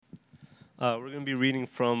We're going to be reading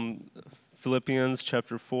from Philippians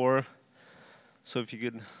chapter 4. So if you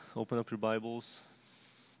could open up your Bibles.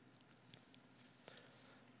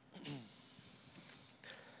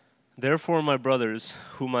 Therefore, my brothers,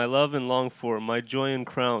 whom I love and long for, my joy and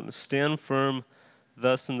crown, stand firm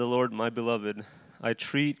thus in the Lord, my beloved. I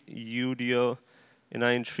treat Euodia and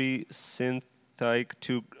I entreat Syntyche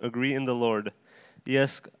to agree in the Lord.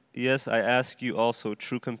 Yes, I ask you also,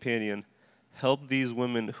 true companion, help these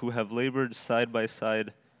women who have labored side by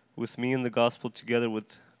side with me in the gospel, together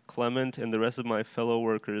with Clement and the rest of my fellow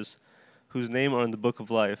workers, whose name are in the book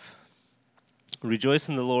of life. Rejoice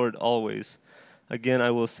in the Lord always. Again,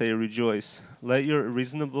 I will say, rejoice. Let your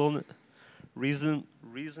reasonableness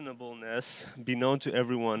be known to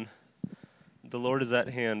everyone. The Lord is at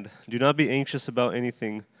hand. Do not be anxious about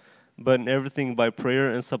anything, but in everything by prayer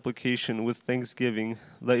and supplication with thanksgiving,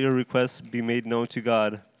 let your requests be made known to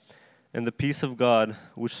God. And the peace of God,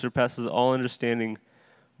 which surpasses all understanding,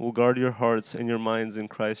 will guard your hearts and your minds in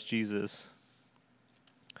Christ Jesus.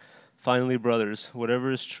 Finally, brothers,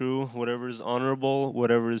 whatever is true, whatever is honorable,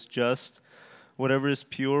 whatever is just, whatever is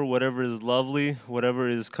pure, whatever is lovely, whatever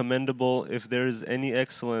is commendable, if there is any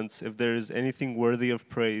excellence, if there is anything worthy of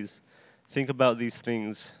praise, think about these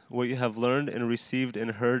things. What you have learned and received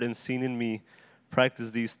and heard and seen in me,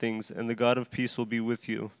 practice these things, and the God of peace will be with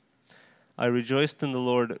you. I rejoiced in the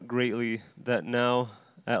Lord greatly that now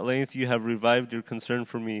at length you have revived your concern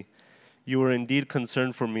for me. You were indeed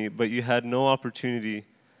concerned for me, but you had no opportunity.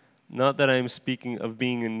 Not that I am speaking of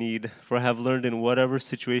being in need, for I have learned in whatever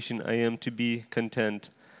situation I am to be content.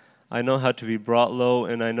 I know how to be brought low,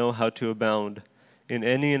 and I know how to abound. In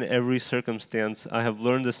any and every circumstance, I have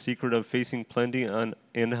learned the secret of facing plenty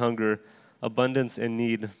and hunger, abundance and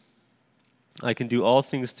need. I can do all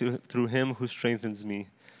things through him who strengthens me.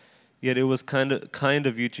 Yet it was kind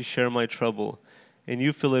of you to share my trouble. And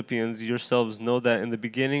you Philippians yourselves know that in the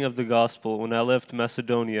beginning of the gospel, when I left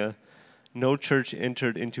Macedonia, no church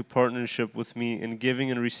entered into partnership with me in giving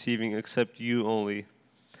and receiving except you only.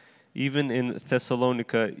 Even in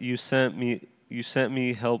Thessalonica, you sent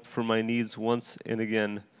me help for my needs once and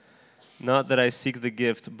again. Not that I seek the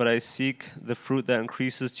gift, but I seek the fruit that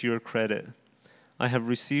increases to your credit. I have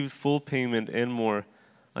received full payment and more.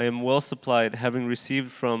 I am well supplied, having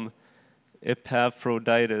received from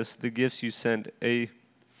Epaphroditus the gifts you sent, a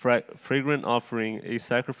fragrant offering, a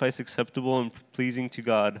sacrifice acceptable and pleasing to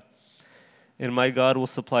God. And my God will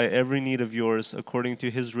supply every need of yours according to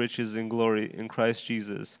his riches in glory in Christ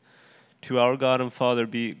Jesus. To our God and Father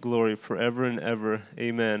be glory forever and ever.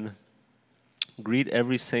 Amen. Greet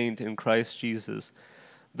every saint in Christ Jesus.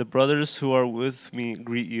 The brothers who are with me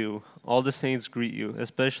greet you. All the saints greet you,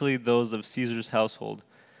 especially those of Caesar's household.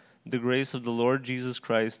 The grace of the Lord Jesus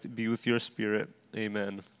Christ be with your spirit.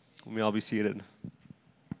 Amen. We may all be seated.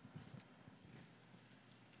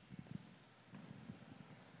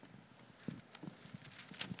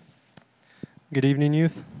 Good evening,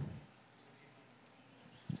 youth.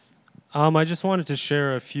 I just wanted to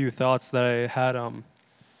share a few thoughts that I had.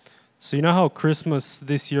 So you know how Christmas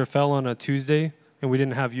this year fell on a Tuesday and we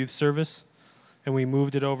didn't have youth service, and we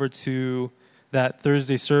moved it over to that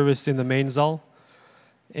Thursday service in the main Zal.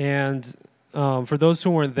 And for those who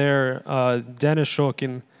weren't there, Dennis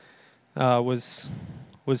Shokin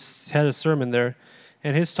had a sermon there,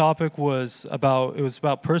 and his topic was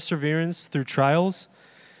about perseverance through trials,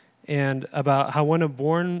 and about how when a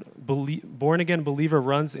born again believer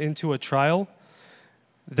runs into a trial,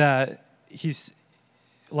 that he's,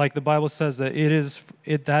 like the Bible says, that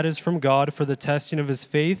that is from God for the testing of his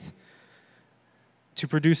faith to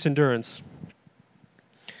produce endurance.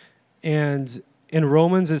 And in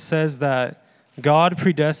Romans it says that God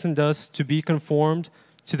predestined us to be conformed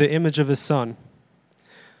to the image of his Son.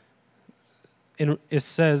 And it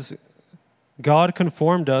says God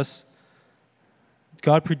predestined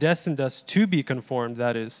us to be conformed,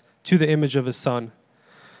 that is, to the image of his Son.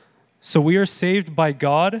 So we are saved by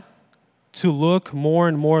God to look more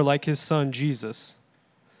and more like his Son, Jesus.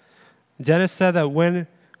 Dennis said that when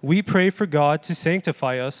we pray for God to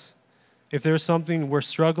sanctify us, if there's something we're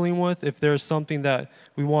struggling with, if there's something that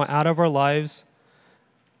we want out of our lives,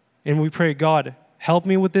 and we pray, God, help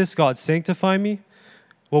me with this, God, sanctify me,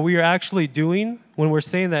 what we are actually doing when we're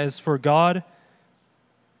saying that is for God,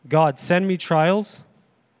 send me trials.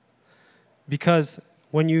 Because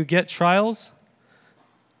when you get trials,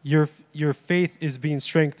 your faith is being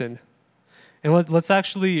strengthened. And let's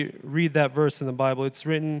actually read that verse in the Bible. It's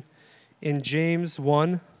written in James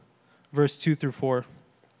 1, verse 2 through 4.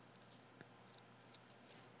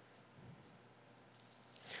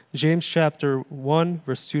 James chapter 1,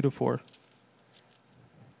 verse 2 to 4.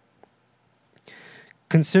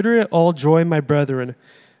 Consider it all joy, my brethren,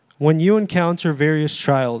 when you encounter various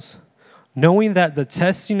trials, knowing that the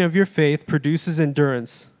testing of your faith produces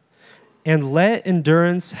endurance. And let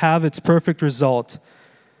endurance have its perfect result,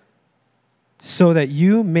 so that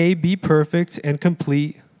you may be perfect and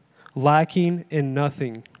complete, lacking in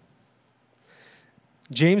nothing.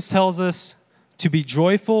 James tells us to be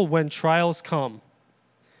joyful when trials come,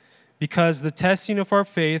 because the testing of our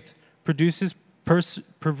faith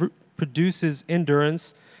produces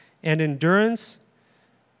endurance, and endurance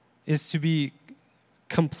is to be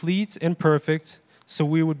complete and perfect, so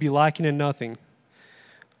we would be lacking in nothing.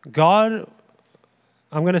 God,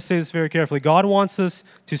 I'm going to say this very carefully, God wants us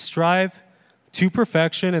to strive to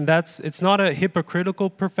perfection, and it's not a hypocritical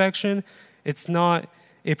perfection. It's not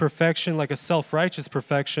a perfection like a self-righteous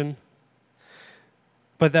perfection,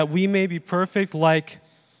 but that we may be perfect like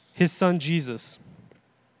his son Jesus.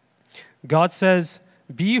 God says,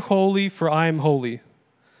 "Be holy, for I am holy."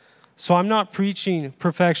 So I'm not preaching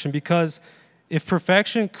perfection, because if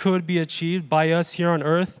perfection could be achieved by us here on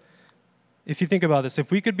earth, if you think about this,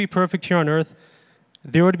 if we could be perfect here on earth,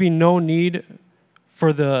 there would be no need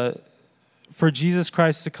for Jesus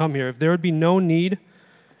Christ to come here. If there would be no need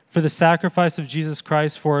for the sacrifice of Jesus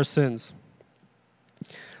Christ for our sins.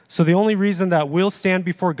 So the only reason that we'll stand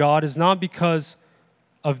before God is not because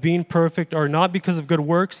of being perfect or not because of good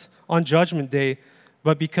works on Judgment Day,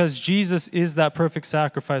 but because Jesus is that perfect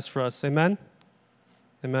sacrifice for us. Amen?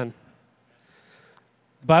 Amen.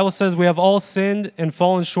 The Bible says we have all sinned and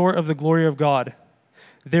fallen short of the glory of God.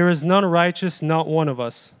 There is none righteous, not one of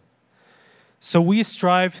us. So we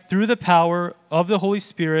strive through the power of the Holy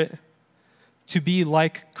Spirit to be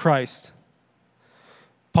like Christ.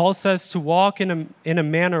 Paul says to walk in a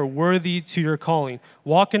manner worthy to your calling.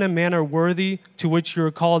 Walk in a manner worthy to which you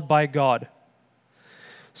are called by God.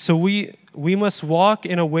 So we must walk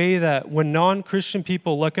in a way that when non-Christian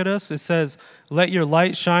people look at us, it says, "Let your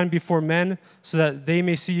light shine before men so that they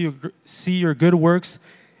may see your good works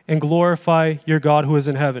and glorify your God who is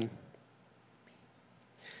in heaven."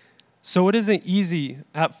 So it isn't easy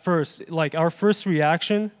at first. Like our first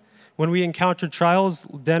reaction when we encountered trials,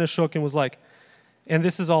 Dennis shook and was like, and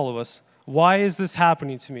this is all of us, "Why is this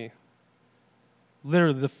happening to me?"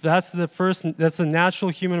 Literally, that's the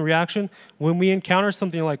natural human reaction when we encounter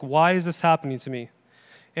something like, "Why is this happening to me?"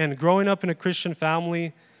 And growing up in a Christian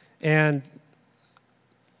family, and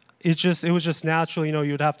it was just natural,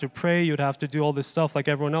 you'd have to pray, you'd have to do all this stuff like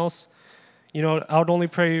everyone else. I would only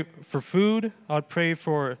pray for food, I would pray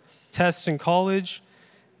for tests in college,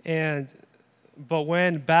 but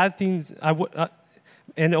when bad things,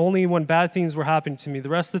 and only when bad things were happening to me. The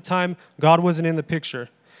rest of the time, God wasn't in the picture.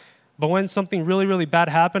 But when something really, really bad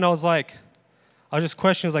happened, I was just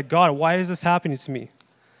questioning, "God, why is this happening to me?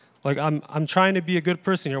 Like, I'm trying to be a good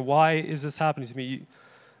person here. Why is this happening to me?"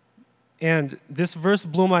 And this verse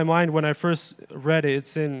blew my mind when I first read it.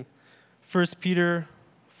 It's in 1 Peter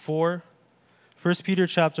 4, 1 Peter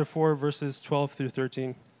chapter 4, verses 12 through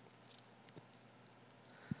 13.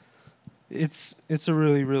 It's a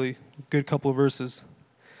really, really good couple of verses.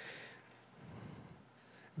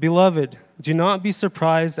 "Beloved, do not be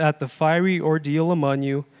surprised at the fiery ordeal among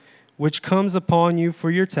you, which comes upon you for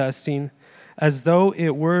your testing, as though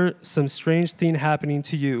it were some strange thing happening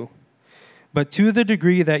to you. But to the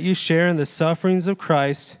degree that you share in the sufferings of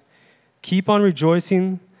Christ, keep on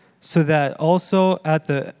rejoicing, so that also at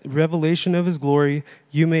the revelation of his glory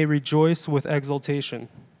you may rejoice with exultation."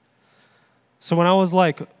 So when I was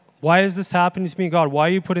like, "Why is this happening to me, God? Why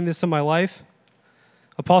are you putting this in my life?"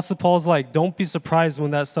 Apostle Paul's like, "Don't be surprised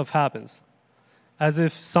when that stuff happens." As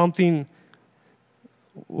if something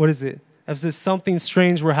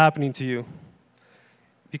strange were happening to you.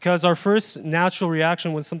 Because our first natural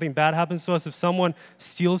reaction when something bad happens to us, if someone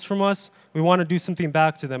steals from us, we want to do something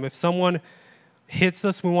back to them. If someone hits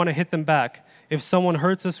us, we want to hit them back. If someone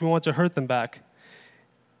hurts us, we want to hurt them back.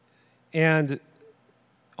 And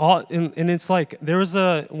it's like,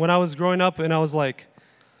 when I was growing up and I was like,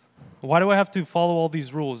 why do I have to follow all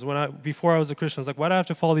these rules? Before I was a Christian, I was like, why do I have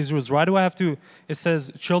to follow these rules? Why do I have to, it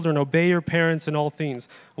says, "Children, obey your parents in all things."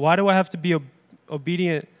 Why do I have to be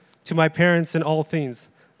obedient to my parents in all things?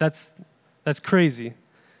 That's crazy.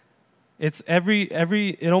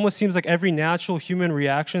 It almost seems like every natural human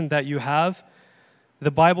reaction that you have, the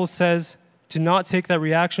Bible says to not take that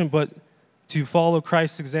reaction, but to follow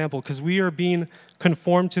Christ's example, because we are being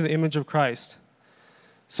conformed to the image of Christ.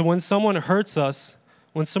 So when someone hurts us,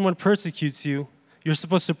 when someone persecutes you, you're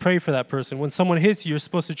supposed to pray for that person. When someone hits you, you're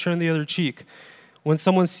supposed to turn the other cheek. When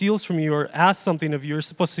someone steals from you or asks something of you, you're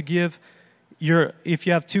supposed to give if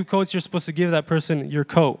you have 2 coats, you're supposed to give that person your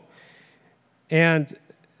coat. And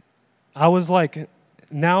I was like,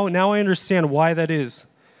 now I understand why that is.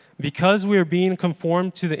 Because we are being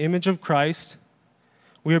conformed to the image of Christ,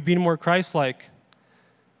 we are being more Christ-like.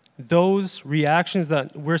 Those reactions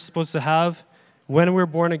that we're supposed to have when we're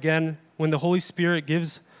born again, when the Holy Spirit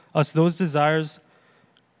gives us those desires,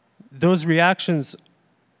 those reactions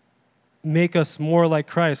make us more like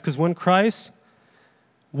Christ. Because when Christ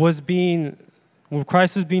was being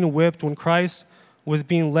whipped, when Christ was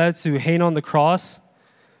being led to hang on the cross,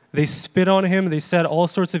 they spit on him, they said all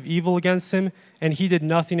sorts of evil against him, and he did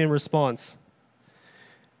nothing in response.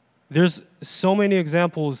 There's so many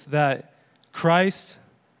examples that Christ,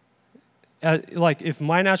 like if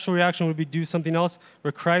my natural reaction would be do something else,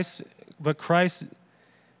 but Christ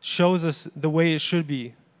shows us the way it should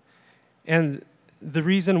be. And the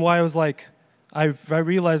reason why I was like, I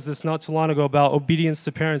realized this not too long ago about obedience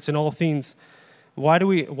to parents in all things. Why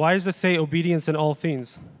does it say obedience in all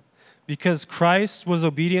things? Because Christ was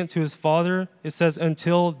obedient to his Father, it says,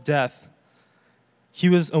 until death. He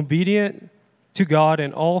was obedient to God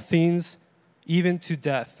in all things, even to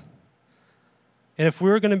death. And if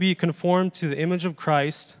we're going to be conformed to the image of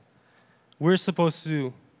Christ, we're supposed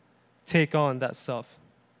to take on that stuff.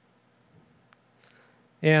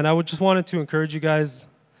 And I just wanted to encourage you guys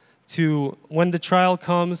to, when the trial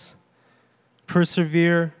comes,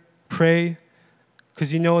 persevere, pray,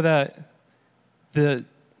 because you know that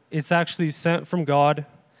it's actually sent from God.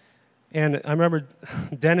 And I remember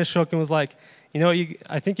Dennis Shokin was like,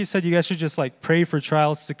 I think he said you guys should just like pray for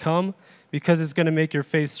trials to come because it's going to make your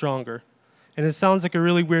faith stronger. And it sounds like a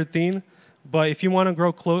really weird thing, but if you want to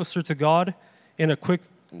grow closer to God in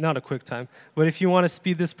not a quick time, but if you want to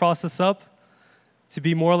speed this process up to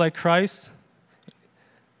be more like Christ,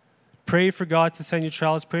 pray for God to send you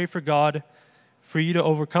trials. Pray for God for you to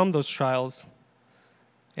overcome those trials.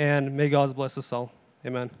 And may God bless us all.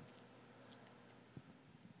 Amen.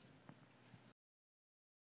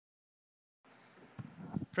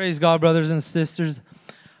 Praise God, brothers and sisters.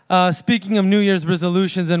 Speaking of New Year's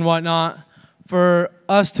resolutions and whatnot, for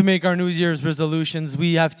us to make our New Year's resolutions,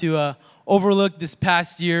 we have to overlook this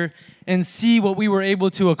past year and see what we were able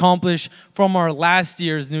to accomplish from our last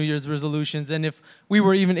year's New Year's resolutions, and if we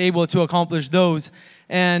were even able to accomplish those.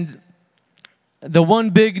 And the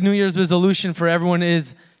one big New Year's resolution for everyone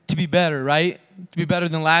is to be better, right? To be better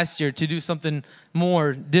than last year, to do something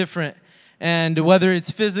more different. And whether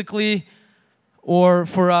it's physically or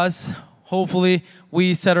for us, hopefully,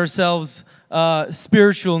 we set ourselves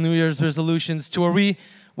spiritual New Year's resolutions to where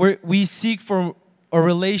we seek for a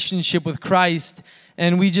relationship with Christ,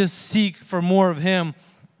 and we just seek for more of Him.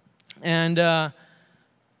 And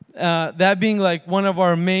that being like one of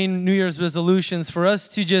our main New Year's resolutions, for us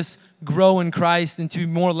to just grow in Christ and to be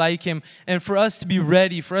more like Him, and for us to be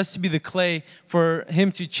ready, for us to be the clay, for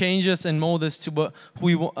Him to change us and mold us to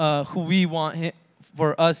who we want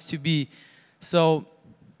for us to be. So,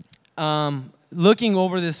 looking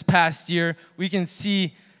over this past year, we can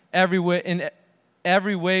see every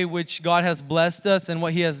way which God has blessed us and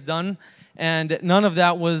what He has done, and none of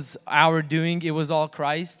that was our doing. It was all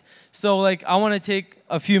Christ. So, I want to take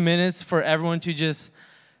a few minutes for everyone to just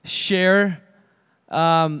share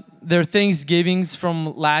their Thanksgivings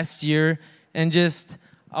from last year, and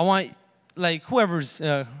I want whoever's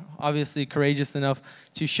obviously courageous enough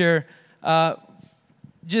to share,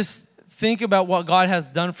 just think about what God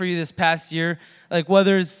has done for you this past year,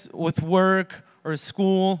 whether it's with work or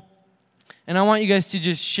school. And I want you guys to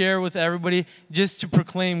just share with everybody, just to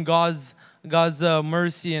proclaim God's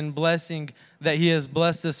mercy and blessing that He has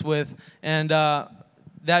blessed us with. And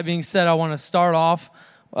that being said, I want to start off.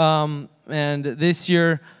 And this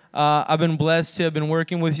year, I've been blessed to have been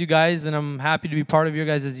working with you guys, and I'm happy to be part of your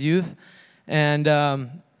guys' youth. And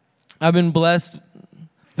I've been blessed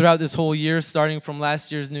throughout this whole year, starting from last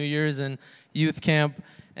year's New Year's and youth camp.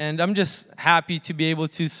 And I'm just happy to be able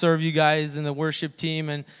to serve you guys in the worship team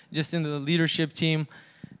and just in the leadership team.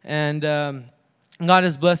 And God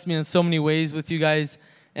has blessed me in so many ways with you guys,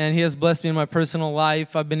 and He has blessed me in my personal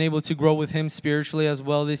life. I've been able to grow with Him spiritually as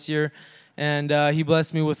well this year. And He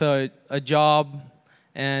blessed me with a job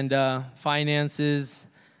and finances.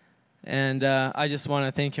 And I just want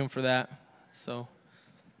to thank Him for that. So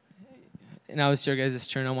now it's your guys'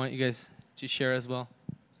 turn. I want you guys to share as well.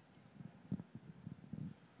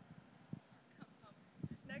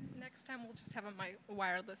 Next time we'll just have a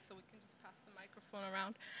wireless so we can just pass the microphone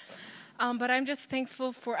around. But I'm just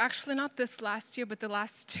thankful for actually not this last year, but the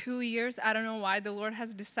last 2 years. I don't know why the Lord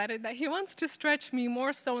has decided that He wants to stretch me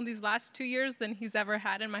more so in these last 2 years than He's ever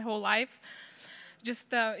had in my whole life.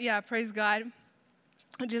 Praise God.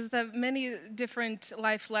 Just the many different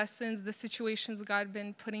life lessons, the situations God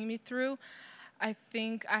been putting me through. I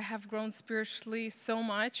think I have grown spiritually so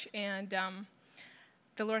much, and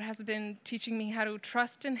the Lord has been teaching me how to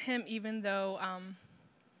trust in Him, even though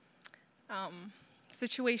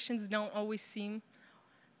situations don't always seem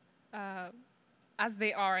as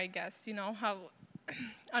they are, I guess. You know how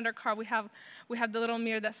on our car we have the little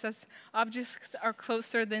mirror that says objects are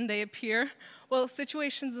closer than they appear. Well,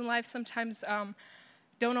 situations in life sometimes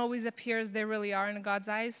don't always appear as they really are in God's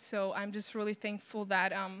eyes. So I'm just really thankful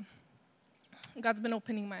that God's been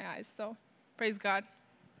opening my eyes. So praise God.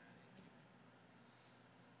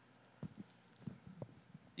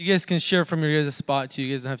 You guys can share from your guys' spot too.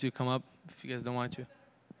 You guys don't have to come up if you guys don't want to.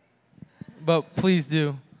 But please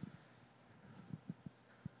do.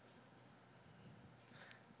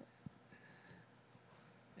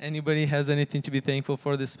 Anybody has anything to be thankful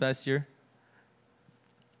for this past year?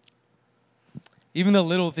 Even the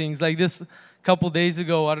little things, like this couple days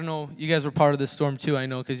ago, I don't know, you guys were part of the storm too, I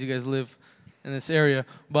know, because you guys live in this area.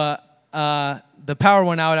 But the power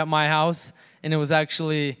went out at my house, and it was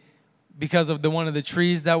actually because of one of the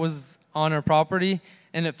trees that was on our property,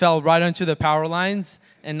 and it fell right onto the power lines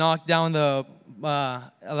and knocked down the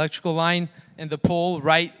electrical line and the pole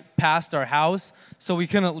right past our house. So we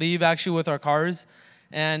couldn't leave actually with our cars.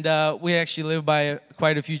 And we actually live by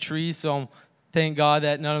quite a few trees, so thank God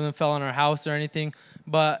that none of them fell on our house or anything.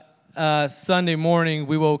 But Sunday morning,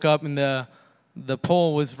 we woke up and the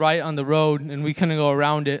pole was right on the road, and we couldn't go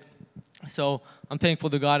around it. So I'm thankful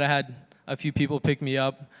to God I had a few people pick me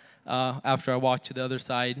up after I walked to the other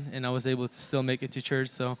side, and I was able to still make it to church.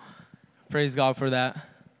 So praise God for that.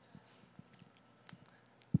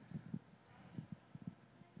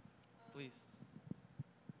 Please.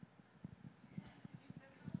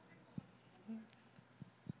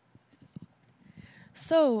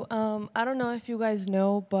 So, I don't know if you guys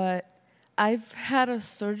know, but I've had a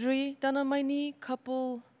surgery done on my knee a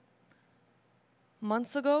couple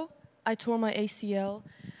months ago. I tore my ACL,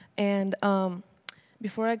 and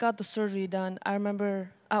before I got the surgery done, I remember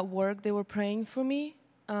at work they were praying for me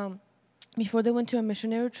before they went to a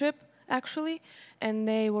missionary trip, actually, and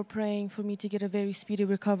they were praying for me to get a very speedy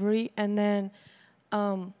recovery. And then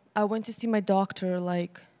I went to see my doctor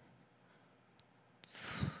like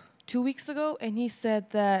 2 weeks ago, and he said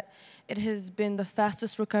that it has been the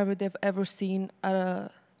fastest recovery they've ever seen at a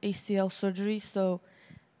ACL surgery. So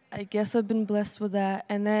I guess I've been blessed with that.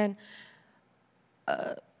 And then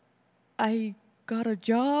I got a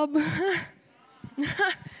job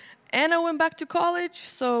and I went back to college.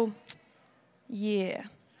 So yeah.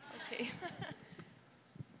 Okay.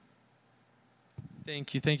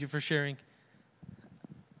 Thank you. Thank you for sharing.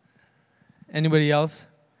 Anybody else?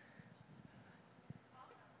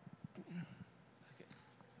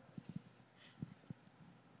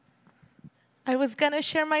 I was going to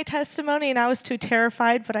share my testimony, and I was too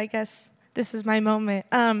terrified, but I guess this is my moment.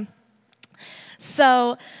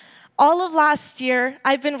 So all of last year,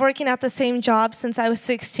 I've been working at the same job since I was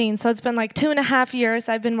 16. So it's been like 2.5 years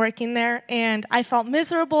I've been working there, and I felt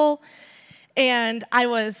miserable, and I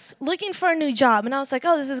was looking for a new job, and I was like,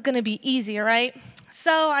 oh, this is going to be easy, right?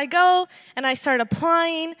 So I go, and I start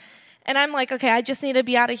applying, and I'm like, okay, I just need to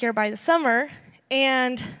be out of here by the summer.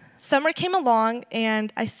 And summer came along,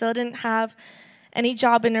 and I still didn't have any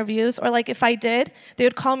job interviews, or like if I did, they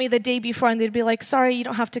would call me the day before, and they'd be like, sorry, you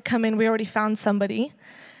don't have to come in, we already found somebody.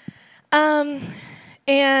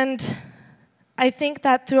 And I think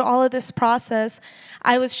that through all of this process,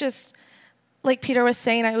 I was just, like Peter was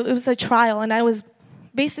saying, it was a trial, and I was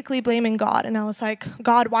basically blaming God, and I was like,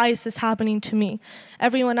 God, why is this happening to me?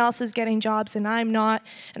 Everyone else is getting jobs, and I'm not,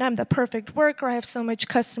 and I'm the perfect worker, I have so much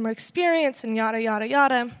customer experience, and yada, yada,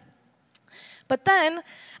 yada. But then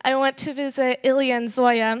I went to visit Ilya and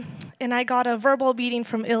Zoya, and I got a verbal beating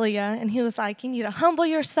from Ilya, and he was like, you need to humble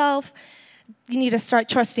yourself, you need to start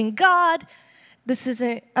trusting God, this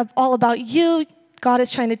isn't all about you, God is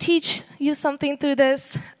trying to teach you something through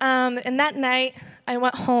this. And that night, I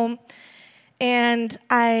went home, and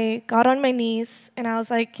I got on my knees, and I was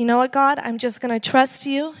like, you know what, God, I'm just going to trust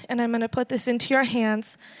you, and I'm going to put this into your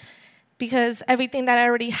hands, because everything that I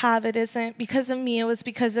already have, it isn't because of me, it was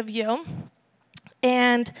because of you.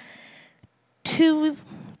 And two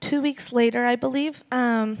weeks later, I believe,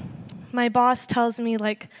 my boss tells me,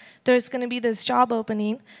 like, there's going to be this job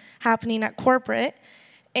opening happening at corporate,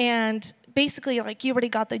 and basically, like, you already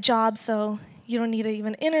got the job, so you don't need to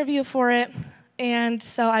even interview for it. And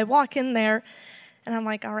so I walk in there, and I'm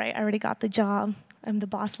like, all right, I already got the job. I'm the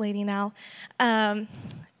boss lady now. And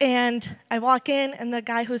I walk in, and the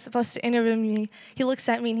guy who's supposed to interview me, he looks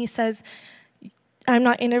at me, and he says, I'm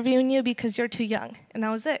not interviewing you because you're too young. And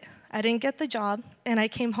that was it. I didn't get the job, and I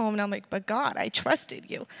came home, and I'm like, but God, I trusted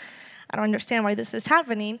you. I don't understand why this is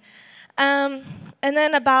happening. And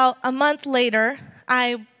then about a month later,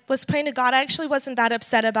 I was praying to God. I actually wasn't that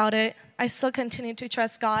upset about it. I still continued to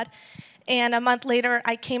trust God. And a month later,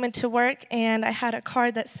 I came into work, and I had a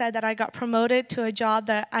card that said that I got promoted to a job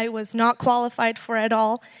that I was not qualified for at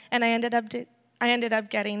all, and I ended up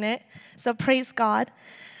getting it. So praise God.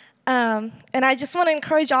 And I just want to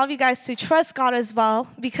encourage all of you guys to trust God as well,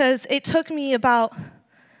 because it took me about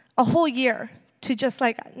a whole year to just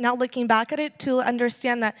like, now looking back at it, to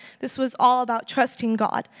understand that this was all about trusting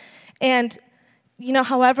God. And, you know,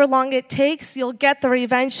 however long it takes, you'll get there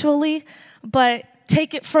eventually, but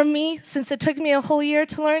take it from me, since it took me a whole year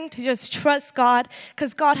to learn, to just trust God,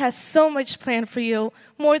 because God has so much planned for you,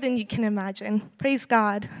 more than you can imagine. Praise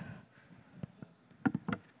God.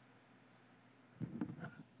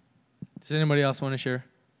 Does anybody else want to share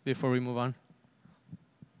before we move on?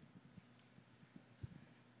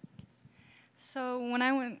 So when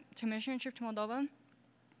I went to mission trip to Moldova,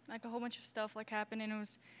 like a whole bunch of stuff like happened, and it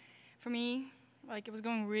was, for me, like it was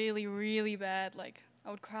going really, really bad. Like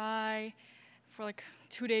I would cry for like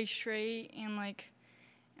 2 days straight,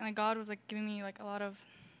 and God was like giving me like a lot of,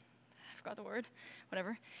 I forgot the word,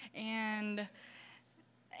 whatever. And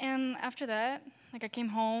after that, like I came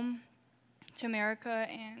home to America,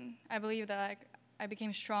 and I believe that like I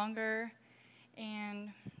became stronger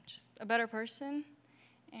and just a better person.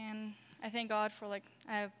 And I thank God for like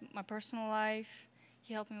I have my personal life.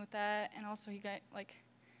 He helped me with that, and also he got like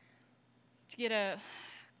to get a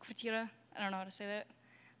kvartira. I don't know how to say that.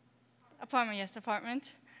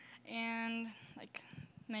 Apartment, and like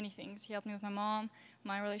many things. He helped me with my mom,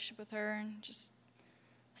 my relationship with her, and just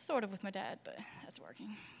sort of with my dad, but that's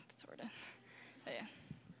working, sort of. But yeah.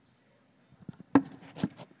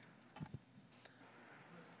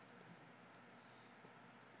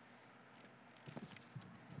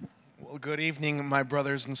 Well, good evening, my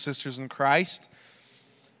brothers and sisters in Christ.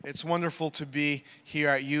 It's wonderful to be here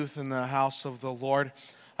at Youth in the house of the Lord.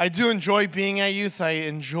 I do enjoy being at Youth. I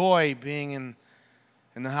enjoy being in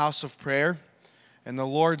the house of prayer, in the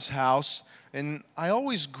Lord's house, and I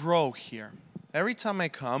always grow here. Every time I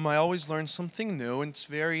come, I always learn something new, and it's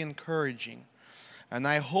very encouraging. And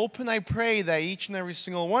I hope and I pray that each and every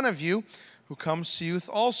single one of you who comes to Youth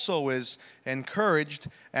also is encouraged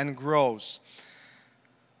and grows.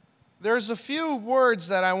 There's a few words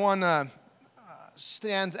that I want to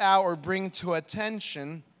stand out or bring to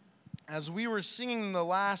attention. As we were singing the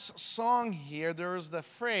last song here, there was the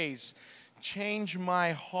phrase, change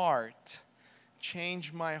my heart,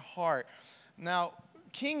 change my heart. Now,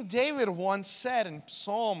 King David once said in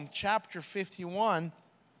Psalm chapter 51,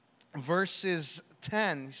 verses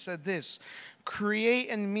 10, he said this, create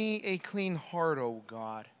in me a clean heart, O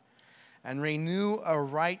God, and renew a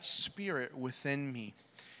right spirit within me.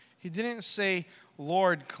 He didn't say,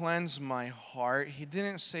 Lord, cleanse my heart. He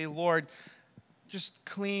didn't say, Lord, just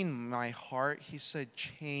clean my heart. He said,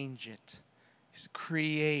 change it. He said,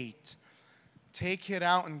 create. Take it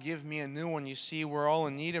out and give me a new one. You see, we're all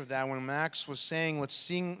in need of that. When Max was saying, let's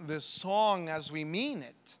sing this song as we mean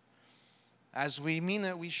it. As we mean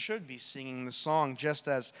it, we should be singing the song, just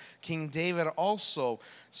as King David also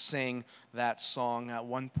sang that song at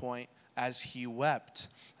one point as he wept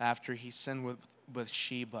after he sinned with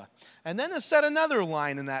Bathsheba. And then it said another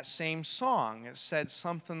line in that same song. It said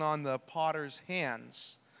something on the potter's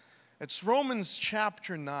hands. It's Romans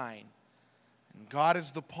chapter 9. And God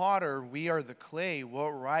is the potter, we are the clay. What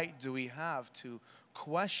right do we have to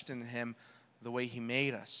question him the way he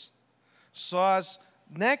made us? So as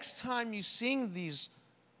next time you sing these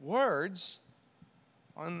words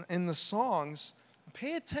in the songs,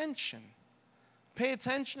 pay attention. Pay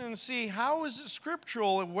attention and see how is it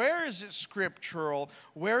scriptural, where is it scriptural,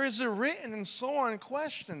 where is it written, and so on,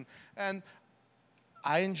 question. And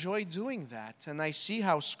I enjoy doing that. And I see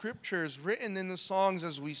how scripture is written in the songs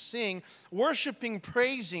as we sing, worshiping,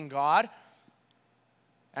 praising God,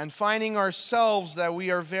 and finding ourselves that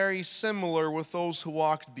we are very similar with those who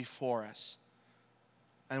walked before us.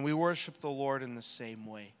 And we worship the Lord in the same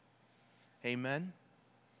way. Amen?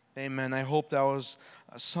 Amen. I hope that was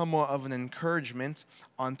somewhat of an encouragement.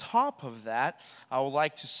 On top of that, I would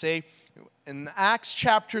like to say in Acts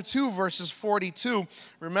chapter 2, verses 42,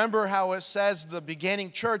 remember how it says the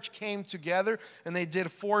beginning church came together and they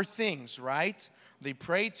did 4 things, right? They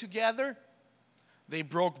prayed together, they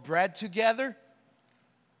broke bread together,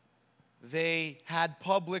 they had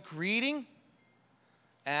public reading,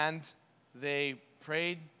 and they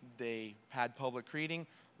prayed, they had public reading,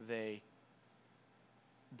 they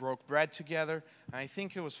broke bread together. And I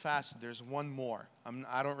think it was fasted. There's one more.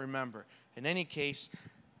 I don't remember. In any case,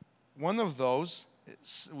 one of those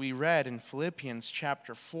we read in Philippians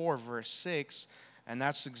chapter 4, verse 6, and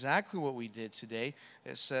that's exactly what we did today.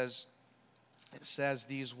 It says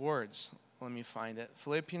these words. Let me find it.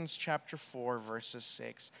 Philippians chapter 4, verses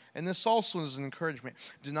 6. And this also is an encouragement.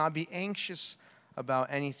 Do not be anxious about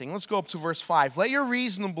anything. Let's go up to verse 5. Let your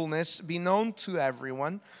reasonableness be known to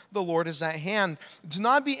everyone. The Lord is at hand. Do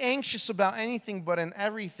not be anxious about anything, but in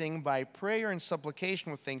everything, by prayer and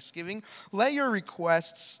supplication with thanksgiving, let your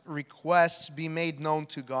requests be made known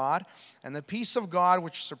to God. And the peace of God,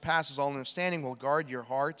 which surpasses all understanding, will guard your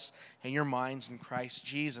hearts and your minds in Christ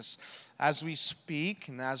Jesus. As we speak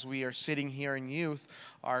and as we are sitting here in youth,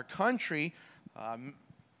 our country,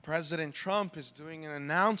 President Trump is doing an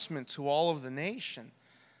announcement to all of the nation.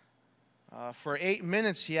 For 8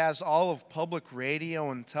 minutes, he has all of public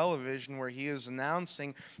radio and television where he is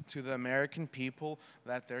announcing to the American people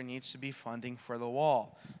that there needs to be funding for the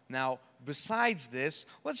wall. Now, besides this,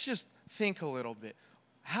 let's just think a little bit.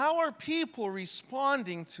 How are people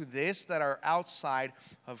responding to this that are outside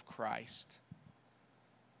of Christ?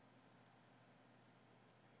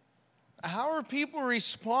 How are people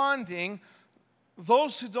responding,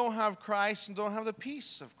 those who don't have Christ and don't have the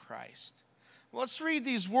peace of Christ? Let's read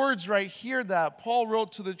these words right here that Paul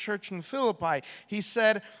wrote to the church in Philippi. He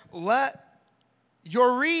said, let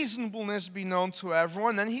your reasonableness be known to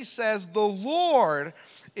everyone. Then he says, the Lord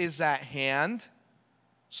is at hand.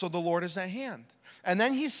 So the Lord is at hand. And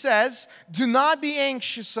then he says, do not be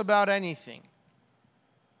anxious about anything.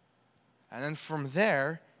 And then from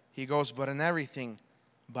there, he goes, but in everything,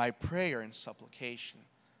 by prayer and supplication,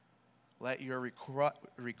 let your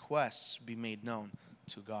requests be made known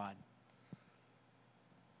to God.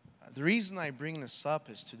 The reason I bring this up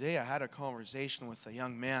is today I had a conversation with a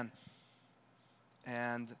young man.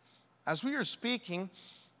 And as we were speaking,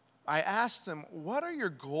 I asked him, what are your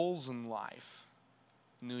goals in life?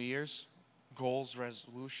 New Year's, goals,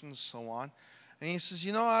 resolutions, so on. And he says,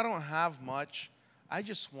 I don't have much. I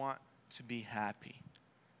just want to be happy.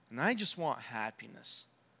 And I just want happiness.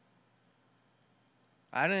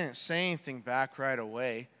 I didn't say anything back right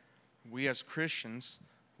away. We as Christians,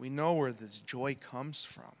 we know where this joy comes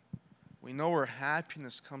from. We know where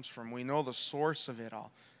happiness comes from. We know the source of it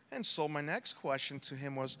all. And so my next question to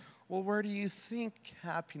him was, well, where do you think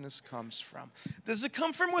happiness comes from? Does it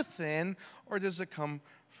come from within, or does it come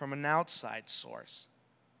from an outside source?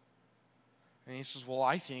 And he says, well,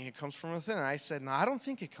 I think it comes from within. And I said, no, I don't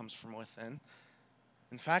think it comes from within.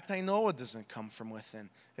 In fact, I know it doesn't come from within.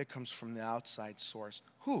 It comes from the outside source.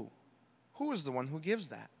 Who? Who is the one who gives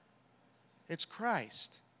that? It's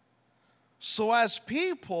Christ. So as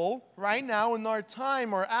people right now in our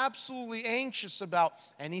time are absolutely anxious about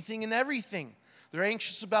anything and everything. They're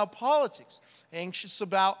anxious about politics, anxious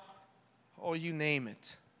about, you name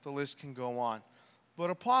it. The list can go on. But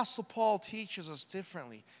Apostle Paul teaches us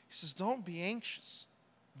differently. He says, don't be anxious.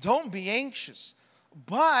 Don't be anxious.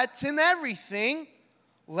 But in everything,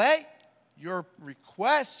 let your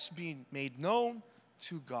requests be made known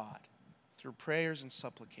to God through prayers and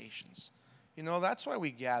supplications. That's why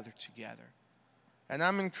we gather together. And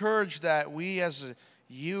I'm encouraged that we as a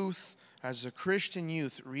youth, as a Christian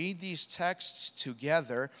youth, read these texts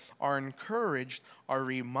together, are encouraged, are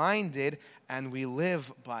reminded, and we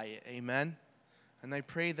live by it. Amen? And I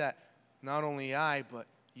pray that not only I, but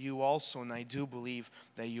you also, and I do believe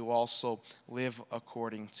that you also live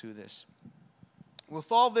according to this.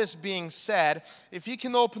 With all this being said, if you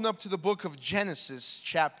can open up to the book of Genesis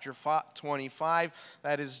chapter 25,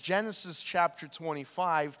 that is Genesis chapter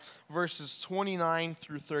 25, verses 29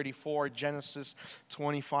 through 34, Genesis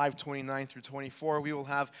 25, 29 through 24. We will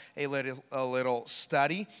have a little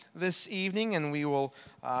study this evening, and we will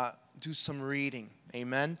do some reading.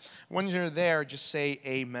 Amen. When you're there, just say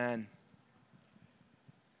amen.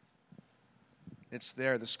 It's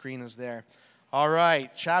there. The screen is there. All right,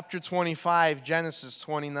 chapter 25, Genesis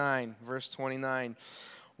 29, verse 29.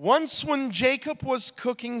 Once when Jacob was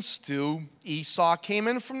cooking stew, Esau came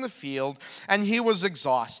in from the field, and he was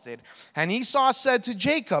exhausted. And Esau said to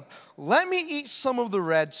Jacob, let me eat some of the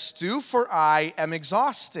red stew, for I am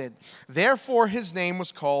exhausted. Therefore his name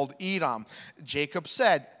was called Edom. Jacob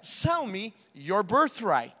said, sell me your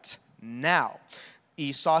birthright now.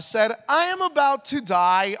 Esau said, I am about to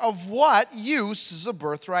die. Of what use is a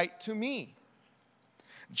birthright to me?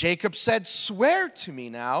 Jacob said, swear to me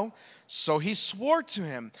now. So he swore to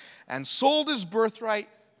him and sold his birthright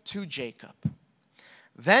to Jacob.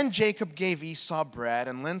 Then Jacob gave Esau bread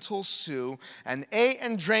and lentil stew, and ate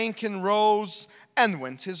and drank and rose and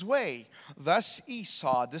went his way. Thus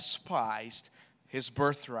Esau despised his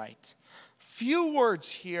birthright. Few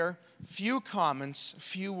words here, few comments,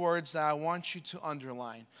 few words that I want you to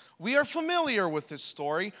underline. We are familiar with this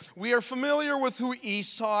story. We are familiar with who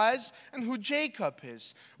Esau is and who Jacob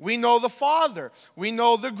is. We know the father. We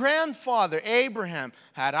know the grandfather. Abraham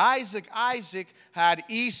had Isaac. Isaac had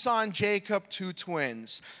Esau and Jacob, 2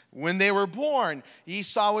 twins. When they were born,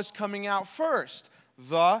 Esau was coming out first,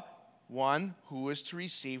 the one who is to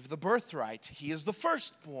receive the birthright. He is the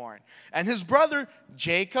firstborn. And his brother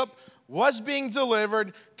Jacob was being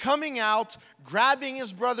delivered, coming out, grabbing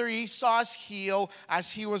his brother Esau's heel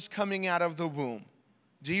as he was coming out of the womb.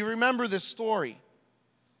 Do you remember this story?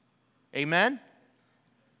 Amen?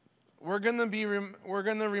 We're going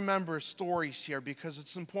to remember stories here because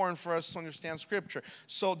it's important for us to understand Scripture.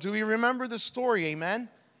 So do we remember the story? Amen?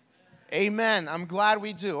 Amen. I'm glad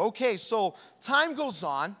we do. Okay, so time goes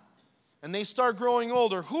on and they start growing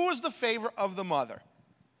older. Who was the favorite of the mother?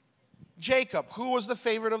 Jacob. Who was the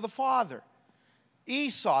favorite of the father?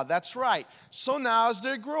 Esau, that's right. So now as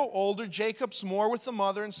they grow older, Jacob's more with the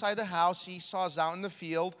mother inside the house. Esau's out in the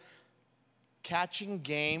field catching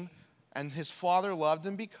game, and his father loved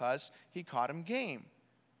him because he caught him game.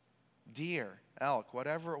 Deer, elk,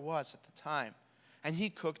 whatever it was at the time. And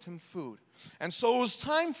he cooked him food. And so it was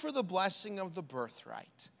time for the blessing of the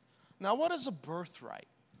birthright. Now what is a birthright?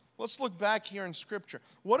 Let's look back here in Scripture.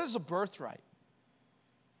 What is a birthright?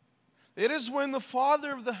 It is when the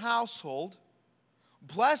father of the household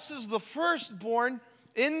blesses the firstborn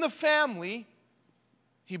in the family.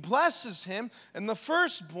 He blesses him, and the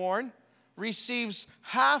firstborn receives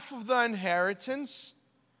half of the inheritance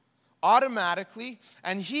automatically,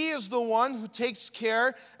 and he is the one who takes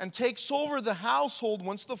care and takes over the household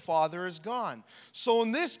once the father is gone. So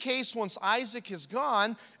in this case, once Isaac is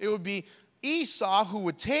gone, it would be Esau who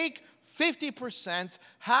would take 50%,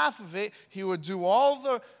 half of it. He would do all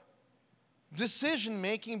the decision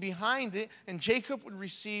making behind it, and Jacob would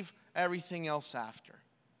receive everything else after.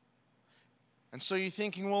 And so you're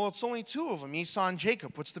thinking, well, it's only 2 of them, Esau and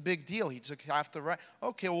Jacob. What's the big deal? He took half the right.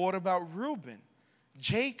 Okay, well, what about Reuben,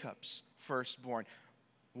 Jacob's firstborn?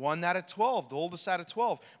 1 out of 12, the oldest out of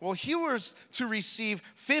 12. Well, he was to receive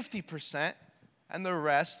 50%, and the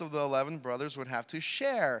rest of the 11 brothers would have to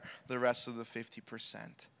share the rest of the 50%.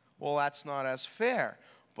 Well, that's not as fair,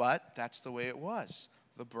 but that's the way it was.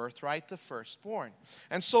 The birthright, the firstborn.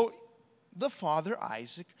 And so the father,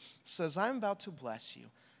 Isaac, says, I'm about to bless you.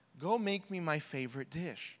 Go make me my favorite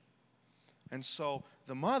dish. And so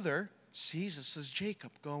the mother sees it, says,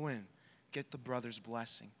 Jacob, go in. Get the brother's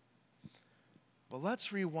blessing. But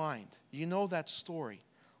let's rewind. You know that story.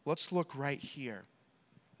 Let's look right here.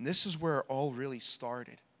 And this is where it all really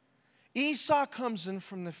started. Esau comes in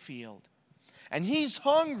from the field, and he's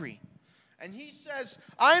hungry. And he says,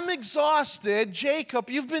 I'm exhausted. Jacob,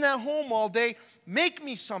 you've been at home all day. Make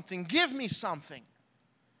me something. Give me something.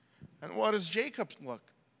 And what does Jacob look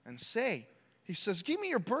and say? He says, give me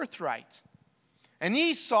your birthright. And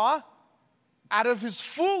Esau, out of his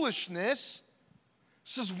foolishness,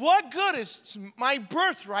 says, what good is my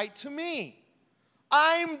birthright to me?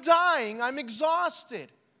 I'm dying. I'm exhausted.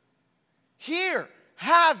 Here,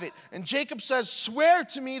 have it. And Jacob says, swear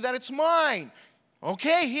to me that it's mine.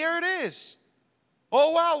 Okay, here it is.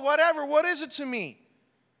 Oh, well, whatever. What is it to me?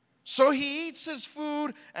 So he eats his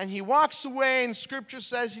food and he walks away, and Scripture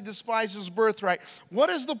says he despises his birthright.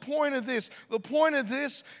 What is the point of this? The point of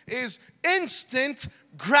this is instant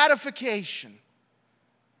gratification.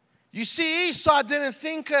 You see, Esau didn't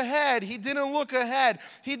think ahead. He didn't look ahead.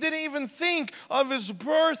 He didn't even think of his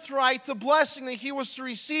birthright, the blessing that he was to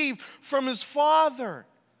receive from his father.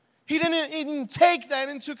 He didn't even take that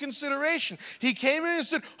into consideration. He came in and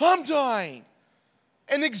said, I'm dying.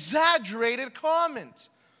 An exaggerated comment.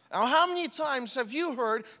 Now, how many times have you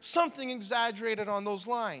heard something exaggerated on those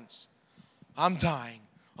lines? I'm dying.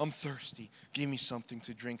 I'm thirsty. Give me something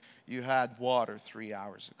to drink. You had water 3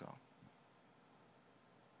 hours ago.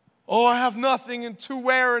 Oh, I have nothing to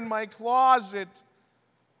wear in my closet.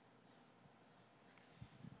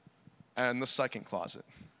 And the second closet.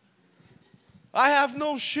 I have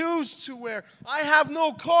no shoes to wear. I have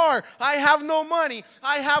no car. I have no money.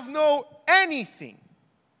 I have no anything.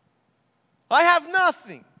 I have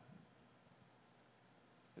nothing.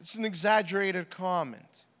 It's an exaggerated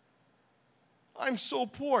comment. I'm so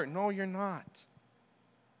poor. No, you're not.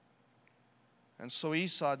 And so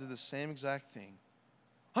Esau did the same exact thing.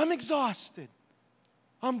 I'm exhausted.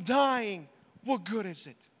 I'm dying. What good is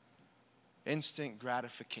it? Instant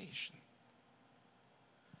gratification.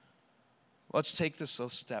 Let's take this a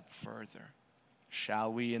step further,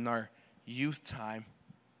 shall we? In our youth time,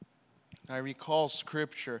 I recall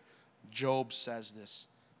Scripture, Job says this.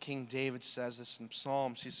 King David says this in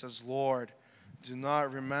Psalms. He says, Lord, do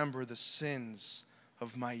not remember the sins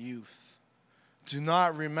of my youth. Do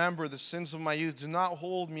not remember the sins of my youth. Do not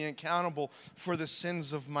hold me accountable for the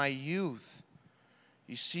sins of my youth.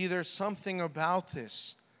 You see, there's something about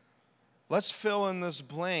this. Let's fill in this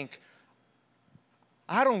blank.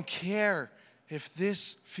 I don't care if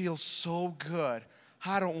this feels so good.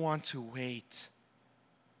 I don't want to wait.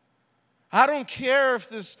 I don't care if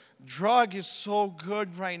this drug is so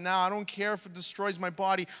good right now. I don't care if it destroys my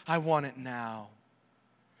body. I want it now.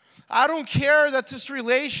 I don't care that this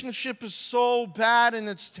relationship is so bad and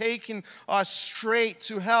it's taken us straight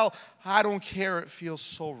to hell. I don't care. It feels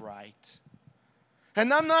so right.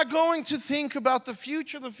 And I'm not going to think about the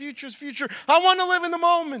future. The future's future. I want to live in the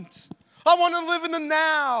moment. I want to live in the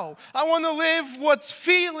now. I want to live what's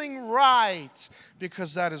feeling right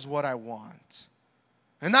because that is what I want.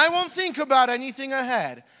 And I won't think about anything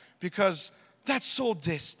ahead because that's so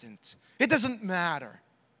distant. It doesn't matter.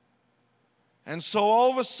 And so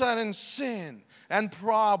all of a sudden sin and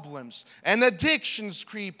problems and addictions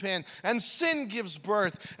creep in and sin gives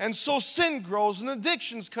birth. And so sin grows and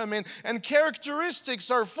addictions come in and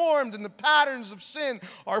characteristics are formed and the patterns of sin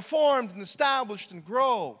are formed and established and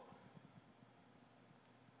grow.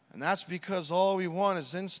 And that's because all we want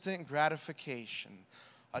is instant gratification.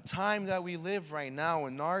 A time that we live right now,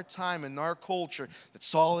 in our time, in our culture,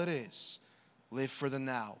 that's all it is. Live for the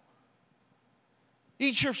now.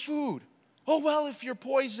 Eat your food. Oh, well, if you're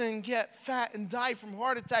poisoned, get fat and die from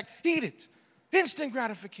heart attack, eat it. Instant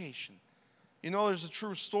gratification. You know, there's a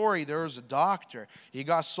true story. There was a doctor. He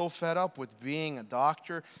got so fed up with being a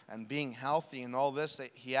doctor and being healthy and all this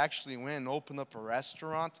that he actually went and opened up a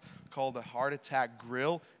restaurant called the Heart Attack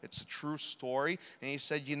Grill. It's a true story. And he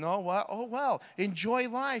said, you know what? Oh, well, enjoy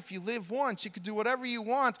life. You live once. You could do whatever you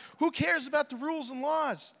want. Who cares about the rules and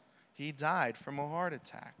laws? He died from a heart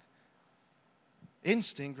attack.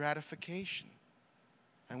 Instant gratification.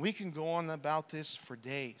 And we can go on about this for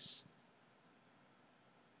days.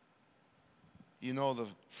 You know the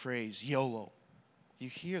phrase YOLO. You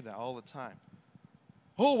hear that all the time.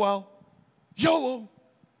 Oh, well, YOLO,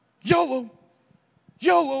 YOLO,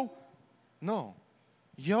 YOLO. No,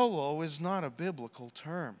 YOLO is not a biblical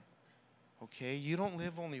term. Okay? You don't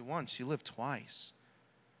live only once, you live twice.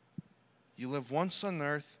 You live once on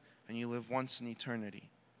earth and you live once in eternity.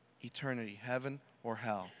 Eternity, heaven or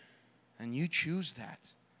hell. And you choose that.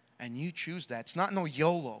 And you choose that. It's not no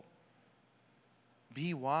YOLO.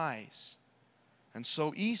 Be wise. And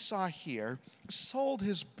so Esau here sold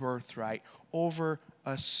his birthright over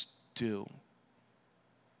a stew.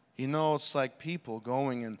 You know, it's like people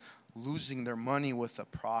going and losing their money with a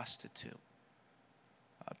prostitute.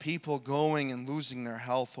 People going and losing their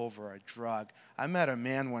health over a drug. I met a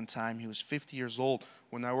man one time, he was 50 years old.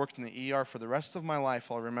 When I worked in the ER for the rest of my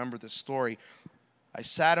life, I'll remember this story. I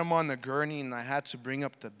sat him on the gurney and I had to bring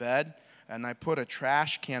up the bed. And I put a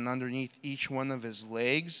trash can underneath each one of his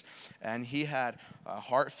legs. And he had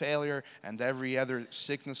heart failure and every other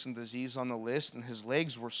sickness and disease on the list. And his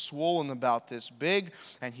legs were swollen about this big.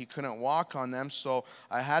 And he couldn't walk on them. So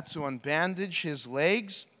I had to unbandage his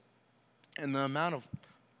legs. And the amount of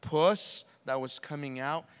pus that was coming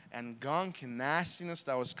out and gunk and nastiness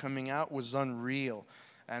that was coming out was unreal.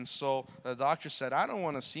 And so the doctor said, I don't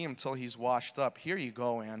want to see him till he's washed up. Here you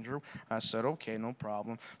go, Andrew. I said, okay, no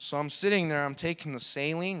problem. So I'm sitting there, I'm taking the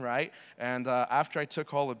saline, right? And after I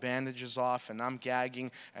took all the bandages off and I'm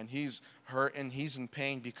gagging and he's hurt and he's in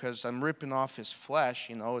pain because I'm ripping off his flesh,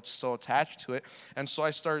 you know, it's so attached to it. And so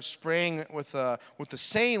I started spraying it with the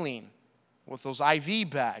saline, with those IV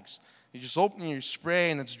bags. You just open your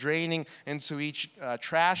spray and it's draining into each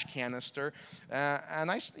trash canister.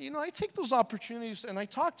 And I take those opportunities and I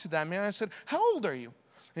talk to that man. I said, how old are you?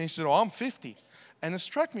 And he said, oh, I'm 50. And it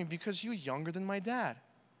struck me because he was younger than my dad.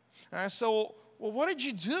 And I said, well, what did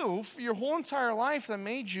you do for your whole entire life that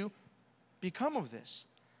made you become of this?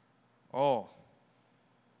 Oh,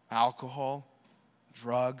 alcohol,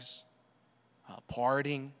 drugs,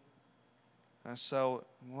 partying. And so,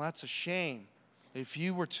 well, that's a shame. If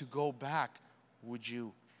you were to go back, would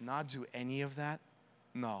you not do any of that?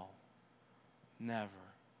 No, never.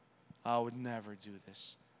 I would never do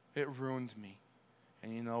this. It ruined me.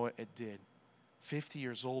 And you know what? It did. 50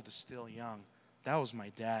 years old is still young. That was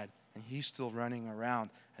my dad, and he's still running around.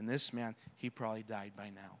 And this man, he probably died by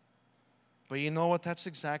now. But you know what? That's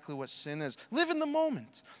exactly what sin is. Live in the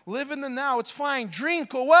moment. Live in the now. It's fine.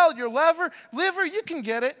 Drink. Oh, well, your liver, you can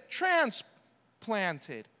get it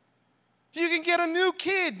transplanted. You can get a new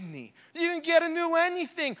kidney. You can get a new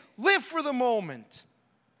anything. Live for the moment.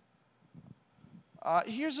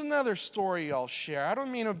 Here's another story I'll share. I don't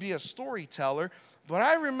mean to be a storyteller, But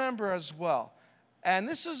I remember as well, and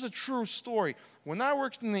this is a true story. When I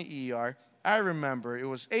worked in the ER, I remember it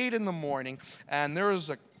was 8 in the morning, and there was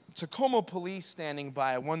a Tacoma police standing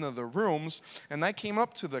by one of the rooms, and I came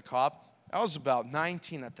up to the cop. I was about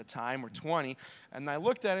 19 at the time, or 20, and I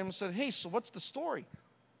looked at him and said, "Hey, so what's the story?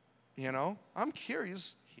 You know, I'm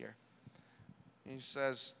curious here." He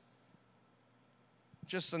says,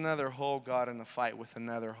 "Just another hoe got in a fight with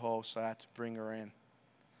another hoe, so I had to bring her in."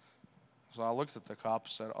 So I looked at the cop and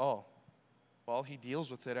said, "Oh, well, he deals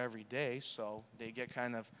with it every day, so they get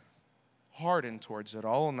kind of hardened towards it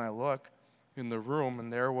all." And I look in the room,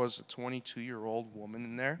 and there was a 22-year-old woman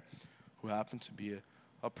in there who happened to be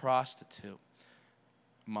a prostitute.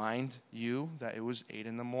 Mind you, that it was 8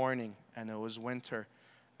 in the morning, and it was winter.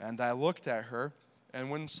 And I looked at her, and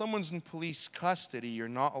when someone's in police custody, you're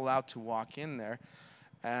not allowed to walk in there.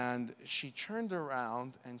 And she turned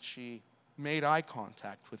around, and she made eye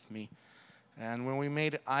contact with me. And when we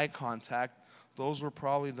made eye contact, those were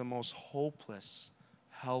probably the most hopeless,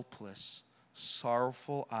 helpless,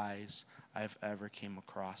 sorrowful eyes I've ever came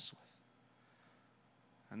across with.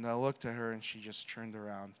 And I looked at her, and she just turned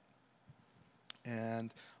around.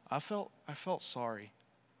 And I felt sorry.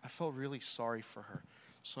 I felt really sorry for her.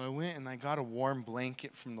 So I went and I got a warm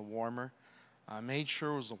blanket from the warmer. I made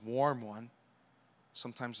sure it was a warm one.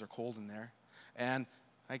 Sometimes they're cold in there. And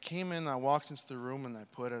I came in, I walked into the room, and I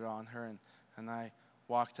put it on her, and I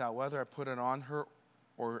walked out. Whether I put it on her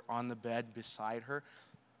or on the bed beside her,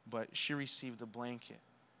 but she received a blanket.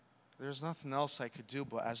 There's nothing else I could do.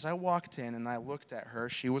 But as I walked in and I looked at her,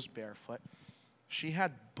 she was barefoot. She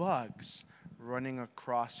had bugs running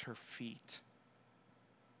across her feet.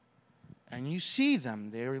 And you see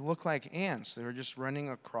them. They look like ants. They were just running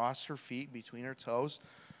across her feet, between her toes.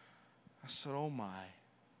 I said, "Oh my."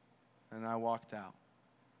 And I walked out.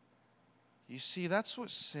 You see, that's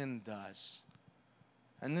what sin does.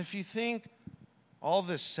 And if you think all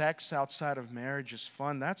this sex outside of marriage is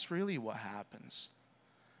fun, that's really what happens.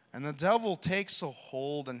 And the devil takes a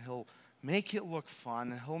hold, and he'll make it look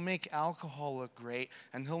fun, and he'll make alcohol look great,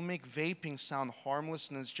 and he'll make vaping sound harmless,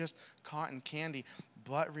 and it's just cotton candy.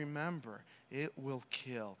 But remember, it will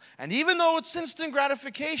kill. And even though it's instant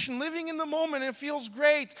gratification, living in the moment, it feels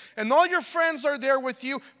great. And all your friends are there with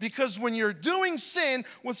you, because when you're doing sin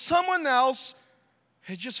with someone else,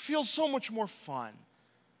 it just feels so much more fun.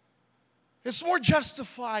 It's more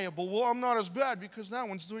justifiable. Well, I'm not as bad because that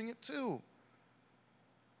one's doing it too.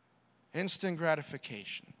 Instant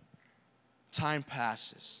gratification. Time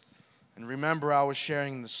passes. And remember, I was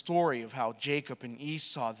sharing the story of how Jacob and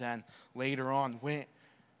Esau then later on went.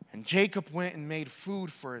 And Jacob went and made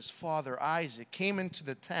food for his father Isaac, came into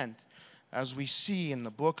the tent, as we see in the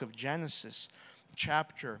book of Genesis,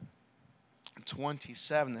 chapter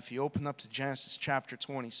 27. If you open up to Genesis chapter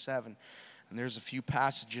 27, and there's a few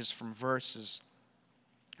passages from verses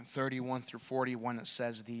 31 through 41 that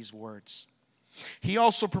says these words. He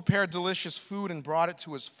also prepared delicious food and brought it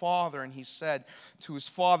to his father, and he said to his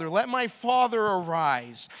father, "Let my father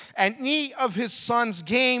arise and eat of his son's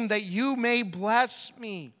game, that you may bless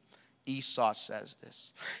me." Esau says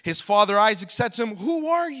this. His father Isaac said to him, "Who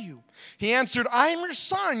are you?" He answered, "I am your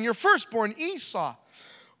son, your firstborn Esau."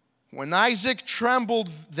 When Isaac trembled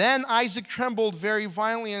very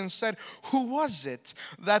violently and said, "Who was it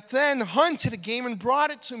that then hunted a game and brought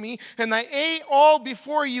it to me? And I ate all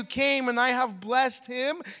before you came, and I have blessed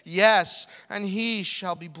him? Yes, and he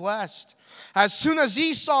shall be blessed." As soon as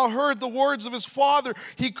Esau heard the words of his father,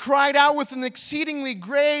 he cried out with an exceedingly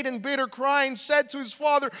great and bitter cry and said to his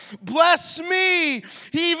father, "Bless me,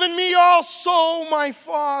 even me also, my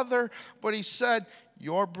father." But he said,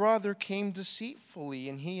 "Your brother came deceitfully,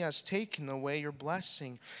 and he has taken away your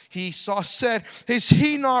blessing." Esau said, "Is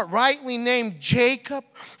he not rightly named Jacob?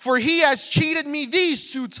 For he has cheated me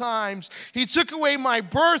these 2 times. He took away my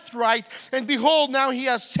birthright, and behold, now he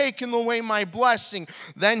has taken away my blessing."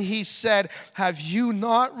 Then he said, "Have you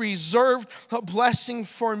not reserved a blessing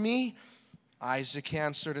for me?" Isaac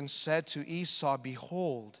answered and said to Esau,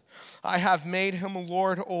 "Behold, I have made him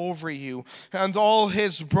lord over you, and all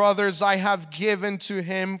his brothers I have given to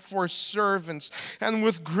him for servants, and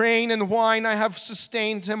with grain and wine I have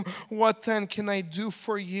sustained him. What then can I do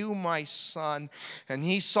for you, my son?" And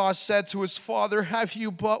Esau said to his father, "Have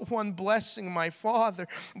you but one blessing, my father?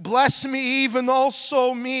 Bless me, even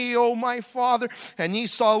also me, O my father." And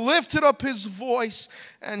Esau lifted up his voice,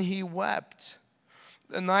 and he wept.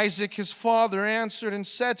 Then Isaac his father answered and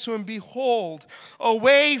said to him, "Behold,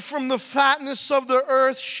 away from the fatness of the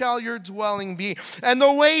earth shall your dwelling be, and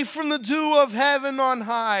away from the dew of heaven on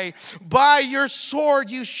high. By your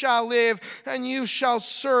sword you shall live, and you shall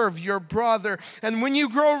serve your brother. And when you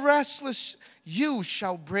grow restless, You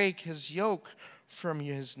shall break his yoke from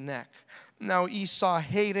his neck. Now Esau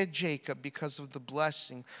hated Jacob because of the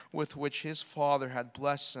blessing with which his father had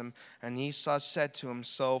blessed him. And Esau said to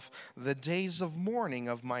himself, the days of mourning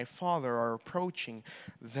of my father are approaching.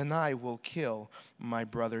 Then I will kill my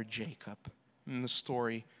brother Jacob. And the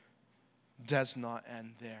story does not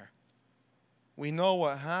end there. We know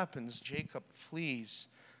what happens. Jacob flees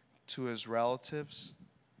to his relatives,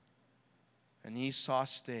 and Esau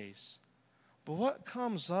stays. But what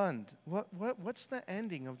comes on? What's the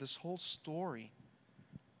ending of this whole story?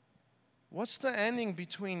 What's the ending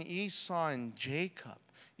between Esau and Jacob?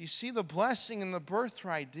 You see, the blessing and the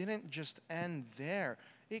birthright didn't just end there.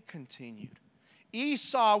 It continued.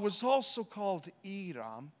 Esau was also called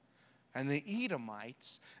Edom and the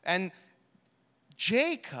Edomites. And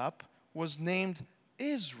Jacob was named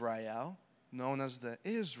Israel, known as the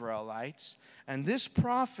Israelites. And this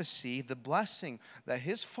prophecy, the blessing that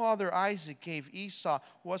his father Isaac gave Esau,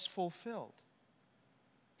 was fulfilled.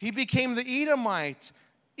 He became the Edomite.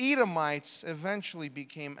 Edomites eventually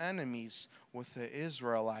became enemies with the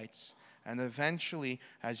Israelites. And eventually,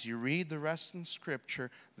 as you read the rest in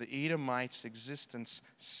Scripture, the Edomites' existence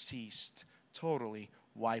ceased, totally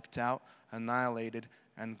wiped out, annihilated,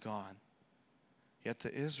 and gone. Yet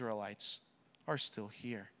the Israelites are still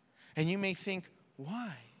here. And you may think,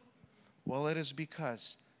 why? Well, it is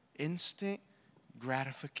because instant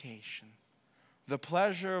gratification, the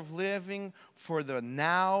pleasure of living for the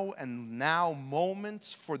now and now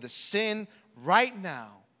moments, for the sin right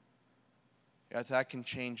now, yet that can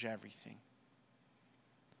change everything.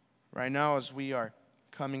 Right now, as we are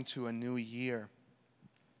coming to a new year,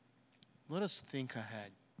 let us think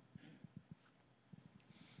ahead.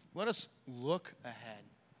 Let us look ahead.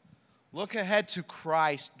 Look ahead to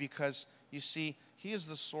Christ, because, you see, He is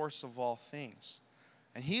the source of all things.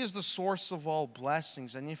 And He is the source of all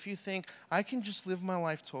blessings. And if you think, I can just live my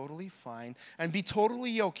life totally fine and be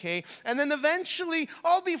totally okay, and then eventually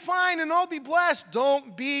I'll be fine and I'll be blessed,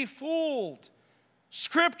 don't be fooled.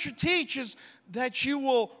 Scripture teaches that you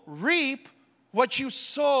will reap what you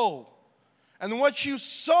sow. And what you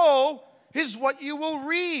sow is what you will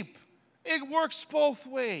reap. It works both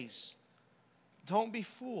ways. Don't be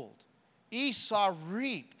fooled. Esau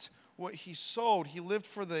reaped what he sowed. He lived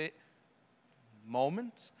for the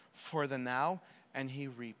moment, for the now, and he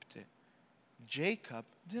reaped it. Jacob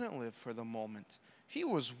didn't live for the moment. He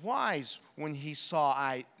was wise when he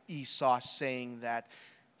saw Esau saying that.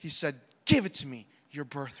 He said, give it to me, your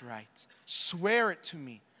birthright. Swear it to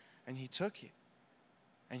me. And he took it.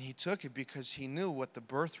 And he took it because he knew what the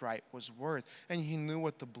birthright was worth, and he knew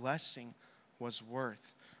what the blessing was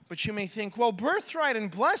worth. But you may think, well, birthright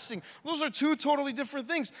and blessing, those are two totally different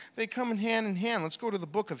things. They come in hand. Let's go to the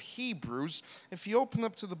book of Hebrews. If you open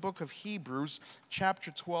up to the book of Hebrews,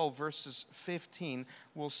 chapter 12, verses 15,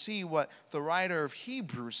 we'll see what the writer of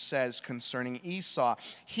Hebrews says concerning Esau.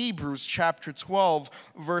 Hebrews chapter 12,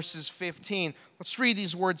 verses 15. Let's read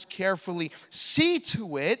these words carefully. See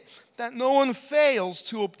to it that no one fails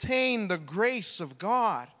to obtain the grace of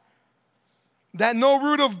God, that no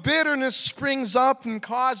root of bitterness springs up and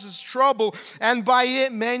causes trouble, and by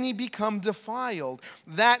it many become defiled,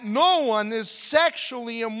 that no one is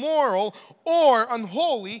sexually immoral or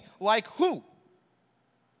unholy like who?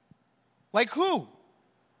 Like who?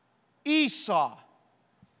 Esau.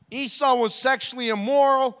 Esau was sexually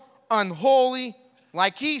immoral, unholy,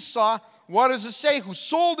 like Esau. What does it say? Who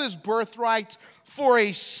sold his birthright for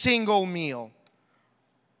a single meal.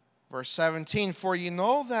 Verse 17, for you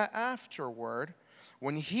know that afterward,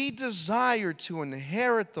 when he desired to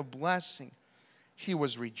inherit the blessing, he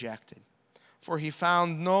was rejected. For he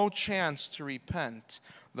found no chance to repent,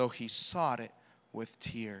 though he sought it with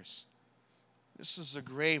tears. This is a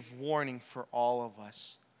grave warning for all of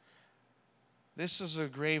us. This is a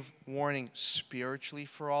grave warning spiritually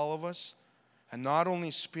for all of us. And not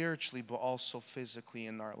only spiritually, but also physically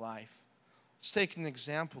in our life. Let's take an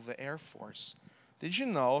example, the Air Force. Did you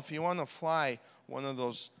know if you want to fly one of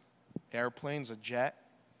those airplanes, a jet,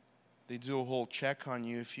 they do a whole check on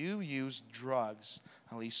you. If you use drugs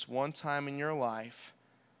at least one time in your life,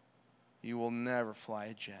 you will never fly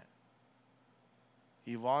a jet.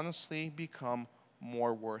 You've honestly become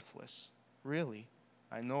more worthless. Really.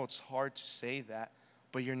 I know it's hard to say that,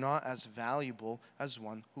 but you're not as valuable as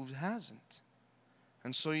one who hasn't.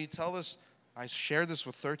 And so you tell us, I share this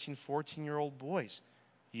with 13, 14-year-old boys.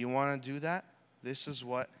 You want to do that? This is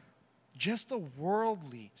what just a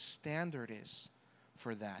worldly standard is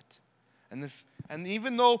for that. And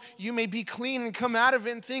even though you may be clean and come out of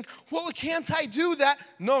it and think, well, can't I do that?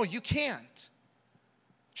 No, you can't.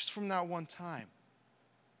 Just from that one time.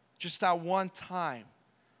 Just that one time.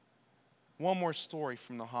 One more story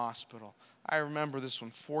from the hospital. I remember this one,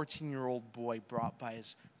 14-year-old boy brought by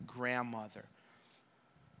his grandmother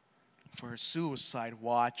for a suicide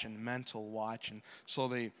watch and mental watch. And so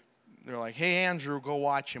they're like, hey, Andrew, go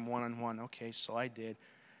watch him one-on-one. Okay, so I did.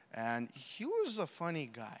 And he was a funny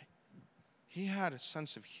guy. He had a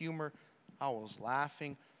sense of humor. I was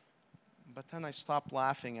laughing. But then I stopped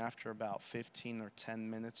laughing after about 15 or 10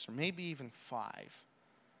 minutes, or maybe even 5,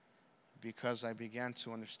 because I began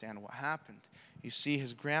to understand what happened. You see,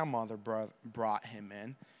 his grandmother brought him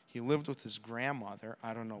in. He lived with his grandmother.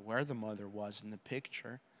 I don't know where the mother was in the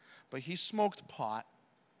picture. But he smoked pot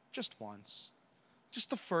just once. Just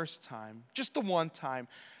the first time. Just the one time.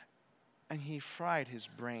 And he fried his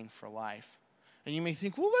brain for life. And you may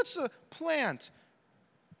think, well, that's a plant.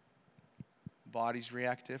 Bodies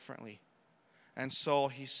react differently. And so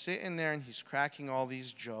he's sitting there and he's cracking all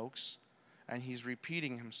these jokes. And he's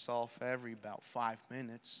repeating himself every about 5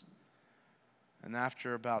 minutes. And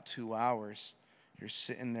after about 2 hours, you're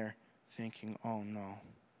sitting there thinking, oh no.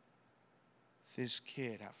 This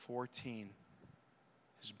kid at 14,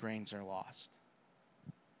 his brains are lost.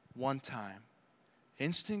 One time.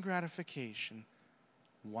 Instant gratification.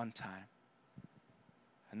 One time.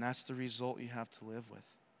 And that's the result you have to live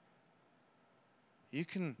with. You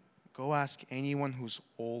can go ask anyone who's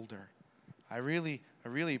older. I really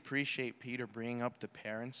appreciate Peter bringing up the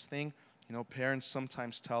parents thing. You know, parents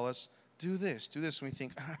sometimes tell us, do this. And we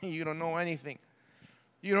think, you don't know anything.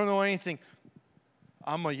 You don't know anything.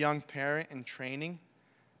 I'm a young parent in training,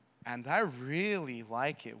 and I really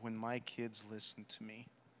like it when my kids listen to me.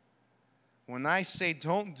 When I say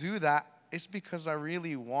don't do that, it's because I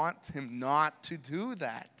really want them not to do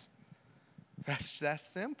that. That's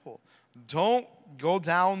simple. Don't go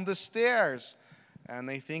down the stairs. And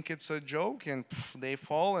they think it's a joke, and they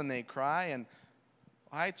fall and they cry, and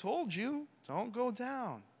I told you, don't go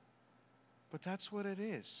down. But that's what it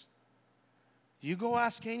is. You go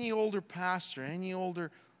ask any older pastor, any older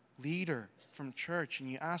leader from church, and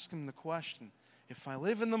you ask them the question, if I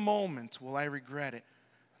live in the moment, will I regret it?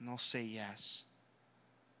 And they'll say yes.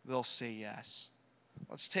 They'll say yes.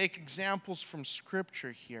 Let's take examples from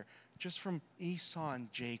Scripture here, just from Esau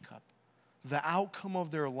and Jacob. The outcome of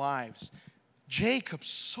their lives. Jacob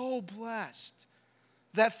so blessed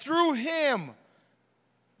that through him,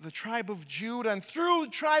 the tribe of Judah, and through the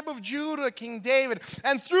tribe of Judah, King David,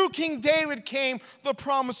 and through King David came the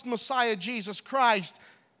promised Messiah, Jesus Christ.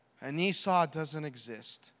 And Esau doesn't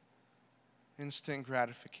exist. Instant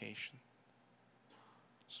gratification.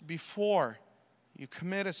 So before you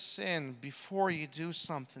commit a sin, before you do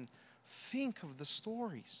something, think of the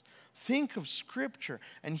stories. Think of Scripture.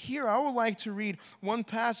 And here I would like to read one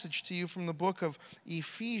passage to you from the book of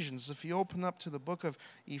Ephesians. If you open up to the book of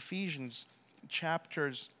Ephesians, it's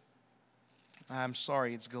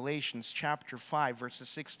Galatians chapter 5, verses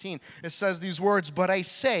 16. It says these words, but I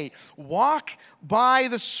say, walk by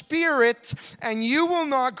the Spirit, and you will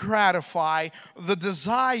not gratify the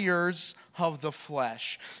desires of the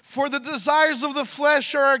flesh. For the desires of the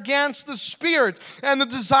flesh are against the Spirit, and the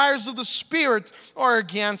desires of the Spirit are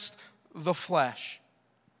against the flesh.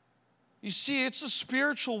 You see, it's a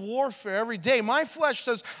spiritual warfare every day. My flesh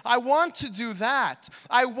says, I want to do that.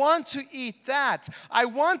 I want to eat that. I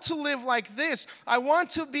want to live like this. I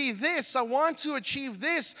want to be this. I want to achieve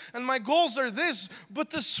this. And my goals are this.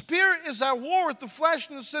 But the Spirit is at war with the flesh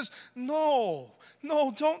and it says, no,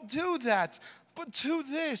 don't do that. But do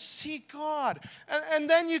this, seek God. And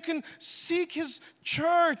then you can seek His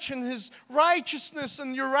church and His righteousness,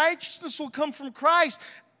 and your righteousness will come from Christ.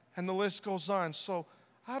 And the list goes on. So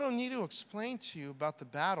I don't need to explain to you about the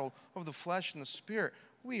battle of the flesh and the Spirit.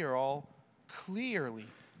 We are all clearly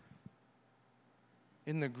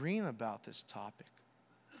in the green about this topic.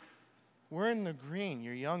 We're in the green.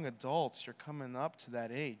 You're young adults. You're coming up to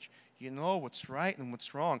that age. You know what's right and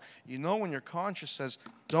what's wrong. You know when your conscience says,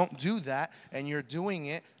 don't do that, and you're doing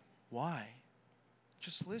it. Why?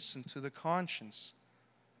 Just listen to the conscience.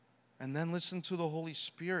 And then listen to the Holy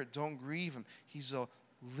Spirit. Don't grieve Him. He's a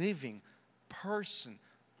living person.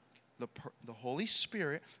 The Holy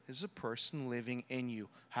Spirit is a person living in you.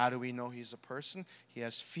 How do we know He's a person? He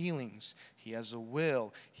has feelings. He has a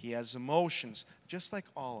will. He has emotions, just like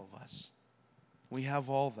all of us. We have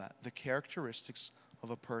all that, the characteristics of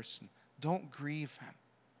a person. Don't grieve Him.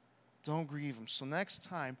 Don't grieve Him. So next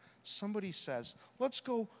time somebody says, let's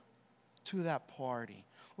go to that party.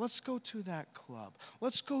 Let's go to that club.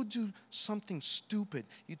 Let's go do something stupid.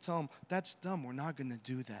 You tell them, that's dumb. We're not going to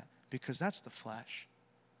do that because that's the flesh.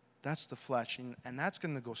 That's the flesh, and that's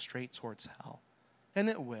going to go straight towards hell. And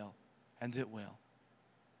it will.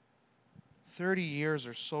 30 years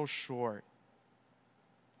are so short.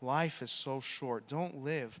 Life is so short. Don't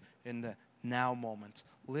live in the now moment.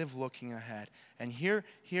 Live looking ahead. And here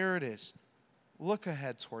it is. Look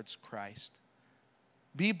ahead towards Christ.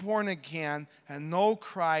 Be born again and know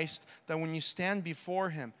Christ, that when you stand before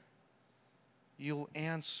Him, you'll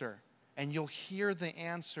answer and you'll hear the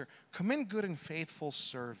answer. Come in, good and faithful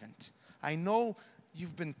servant. I know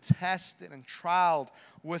you've been tested and trialed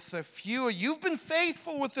with a few. You've been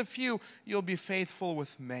faithful with a few. You'll be faithful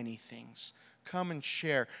with many things. Come and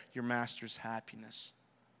share your master's happiness.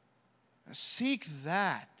 Seek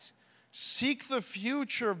that. Seek the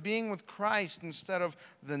future of being with Christ instead of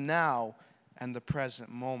the now and the present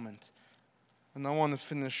moment. And I want to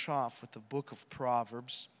finish off with the book of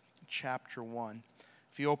Proverbs, chapter 1.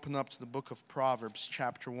 If you open up to the book of Proverbs,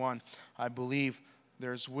 chapter 1, I believe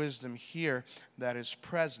there's wisdom here that is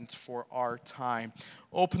present for our time.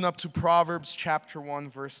 Open up to Proverbs, chapter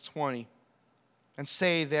 1, verse 20. And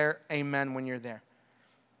say there, amen, when you're there.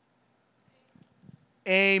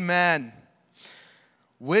 Amen.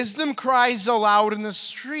 Wisdom cries aloud in the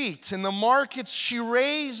street. In the markets, she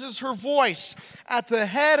raises her voice. At the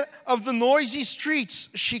head of the noisy streets,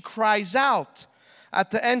 she cries out.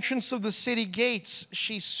 At the entrance of the city gates,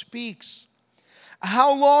 she speaks.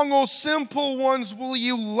 How long, O simple ones, will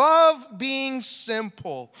you love being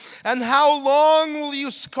simple? And how long will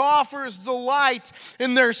you scoffers delight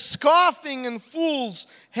in their scoffing, and fools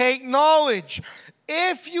hate knowledge?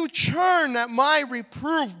 If you churn at my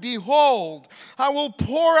reproof, behold, I will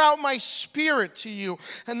pour out my spirit to you,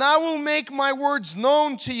 and I will make my words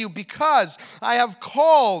known to you, because I have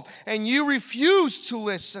called and you refuse to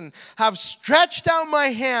listen, have stretched out my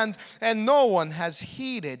hand and no one has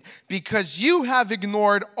heeded, because you have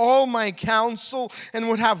ignored all my counsel and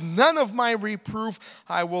would have none of my reproof.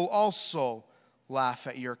 I will also laugh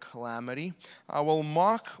at your calamity. I will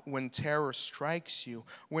mock when terror strikes you.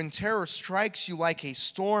 When terror strikes you like a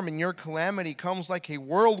storm, and your calamity comes like a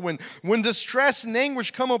whirlwind. When distress and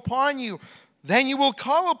anguish come upon you, then you will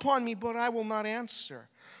call upon me, but I will not answer.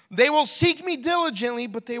 They will seek me diligently,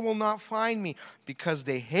 but they will not find me, because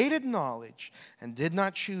they hated knowledge and did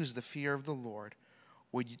not choose the fear of the Lord.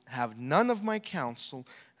 Would have none of my counsel,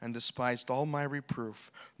 and despised all my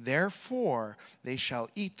reproof. Therefore they shall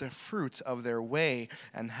eat the fruit of their way,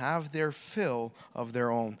 and have their fill of their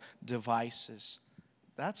own devices.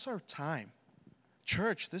 That's our time.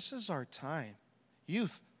 Church, this is our time.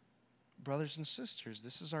 Youth, brothers and sisters,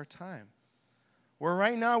 this is our time. Where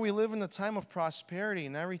right now we live in a time of prosperity,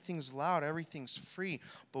 and everything's loud, everything's free,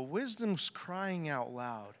 but wisdom's crying out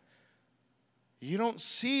loud. You don't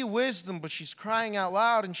see wisdom, but she's crying out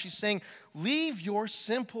loud, and she's saying, leave your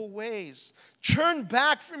simple ways. Turn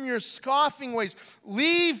back from your scoffing ways.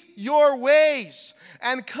 Leave your ways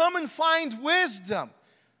and come and find wisdom.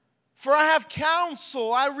 For I have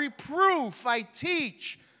counsel, I reproof, I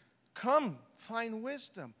teach. Come, find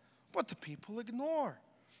wisdom. But the people ignore.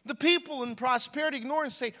 The people in prosperity ignore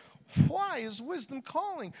and say, why is wisdom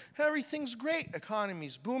calling? Everything's great.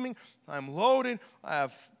 Economy's booming. I'm loaded. I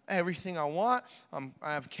have everything I want.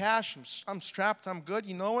 I have cash. I'm strapped. I'm good.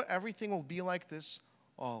 You know what? Everything will be like this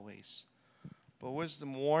always. But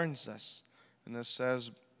wisdom warns us. And it says,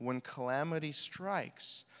 when calamity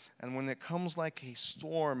strikes, and when it comes like a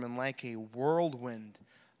storm and like a whirlwind,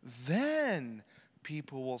 then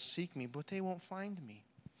people will seek me, but they won't find me.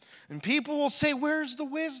 And people will say, where's the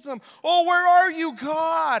wisdom? Oh, where are you,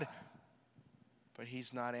 God? But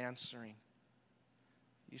He's not answering.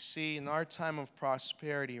 You see, in our time of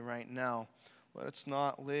prosperity right now, let's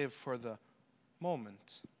not live for the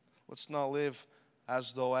moment. Let's not live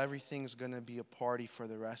as though everything's going to be a party for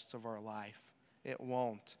the rest of our life. It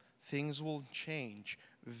won't. Things will change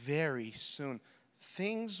very soon.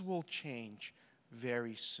 Things will change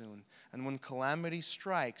very soon. And when calamity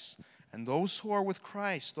strikes, and those who are with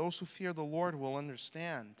Christ, those who fear the Lord, will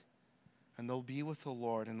understand. And they'll be with the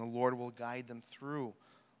Lord, and the Lord will guide them through.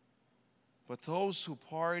 But those who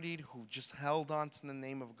partied, who just held on to the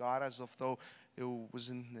name of God as if though it was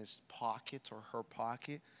in his pocket or her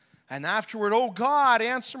pocket, and afterward, oh God,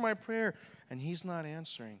 answer my prayer. And He's not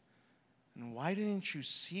answering. And why didn't you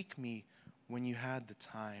seek me when you had the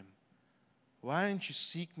time? Why didn't you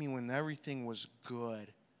seek me when everything was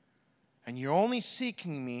good? And you're only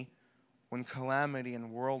seeking me when calamity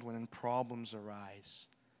and whirlwind and problems arise.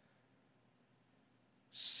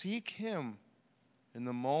 Seek Him in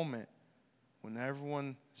the moment when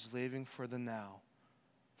everyone is living for the now,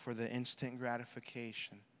 for the instant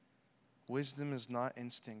gratification. Wisdom is not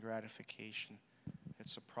instant gratification.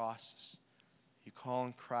 It's a process. You call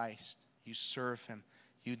on Christ. You serve Him.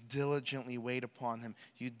 You diligently wait upon Him.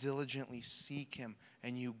 You diligently seek Him.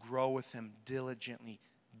 And you grow with Him diligently,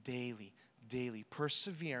 daily, daily,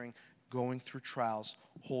 persevering, going through trials,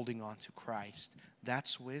 holding on to Christ.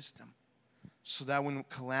 That's wisdom. So that when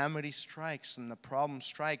calamity strikes and the problem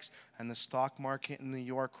strikes and the stock market in New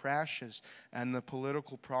York crashes and the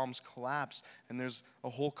political problems collapse and there's a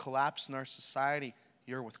whole collapse in our society,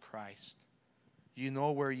 you're with Christ. You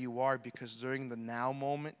know where you are because during the now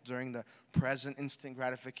moment, during the present instant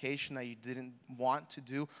gratification that you didn't want to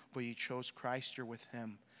do, but you chose Christ, you're with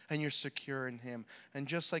Him. And you're secure in Him. And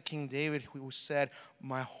just like King David, who said,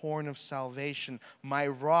 my horn of salvation, my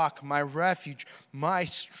rock, my refuge, my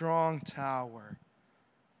strong tower,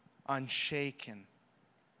 unshaken,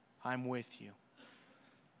 I'm with you.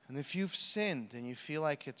 And if you've sinned and you feel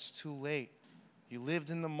like it's too late, you lived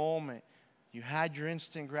in the moment, you had your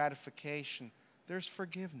instant gratification, there's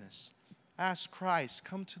forgiveness. Ask Christ,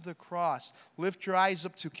 come to the cross, lift your eyes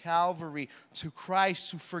up to Calvary, to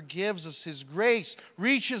Christ who forgives us. His grace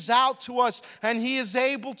reaches out to us and He is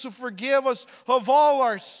able to forgive us of all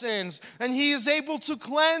our sins. And He is able to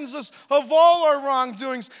cleanse us of all our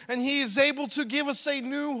wrongdoings. And He is able to give us a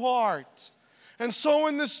new heart. And so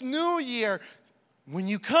in this new year, when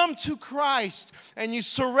you come to Christ and you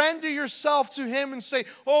surrender yourself to Him and say,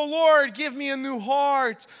 oh Lord, give me a new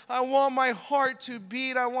heart. I want my heart to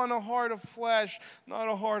beat. I want a heart of flesh, not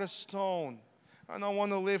a heart of stone. And I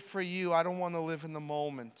want to live for You. I don't want to live in the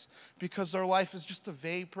moment. Because our life is just a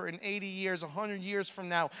vapor. In 80 years, 100 years from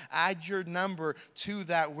now, add your number to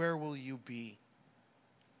that. Where will you be?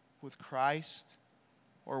 With Christ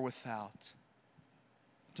or without?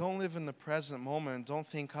 Don't live in the present moment and don't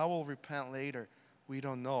think, I will repent later. We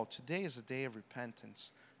don't know. Today is a day of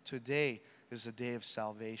repentance. Today is a day of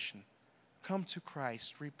salvation. Come to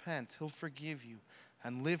Christ, repent, He'll forgive you,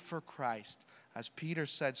 and live for Christ. As Peter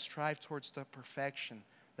said, strive towards the perfection.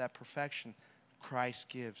 That perfection Christ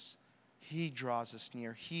gives. He draws us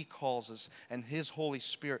near, He calls us, and His Holy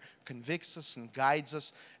Spirit convicts us and guides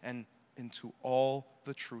us and into all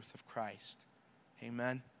the truth of Christ.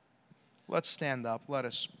 Amen. Let's stand up.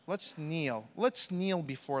 Let's kneel. Let's kneel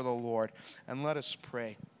before the Lord and let us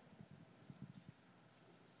pray.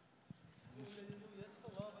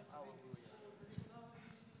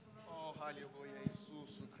 Oh, hallelujah.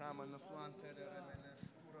 Jesus, come on the front.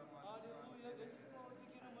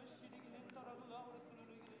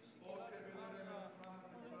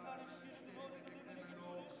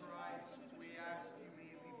 Oh, Christ, we ask You, may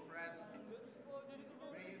You be present.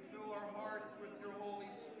 May You fill our hearts with Your Holy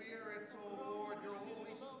Spirit, oh Lord. Your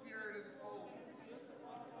Holy Spirit is holy.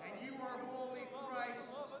 And You are holy,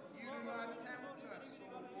 Christ. You do not tempt us,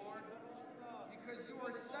 oh Lord, because You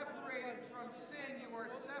are separated from sin. You are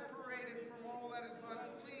separated from all that is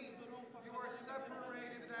unclean. You are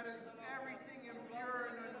separated, that is everything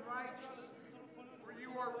impure and unrighteous. For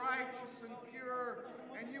You are righteous and pure,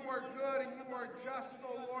 and You are good and You are just,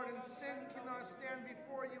 O Lord, and sin cannot stand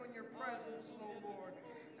before You in Your presence, O Lord.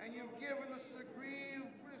 And You've given us a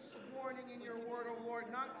grievous warning in Your word, O Lord,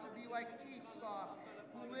 not to be like Esau,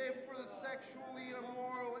 who lived for the sexually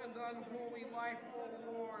immoral and unholy life, O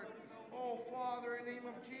Lord. Oh, Father, in the name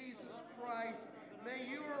of Jesus Christ, may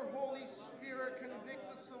Your Holy Spirit convict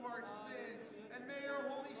us of our sin, and may Your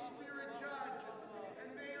Holy Spirit judge us, and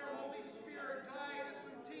may Your Holy Spirit guide us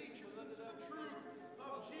and teach us into the truth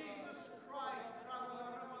of Jesus Christ.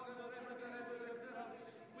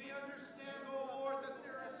 We understand, oh Lord, that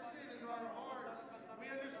there is sin in our hearts.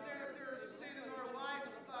 We understand that there is sin in our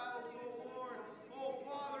lifestyles, oh Lord. Oh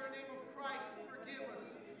Father, in the name of Christ, forgive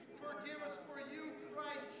us. Forgive us, for You,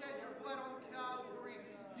 Christ, shed Your blood on Calvary.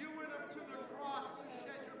 You went up to the cross to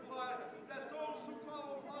shed Your blood, that those who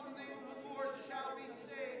call upon the name of the Lord shall be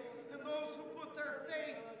saved, and those who put their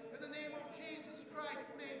faith in the name of Jesus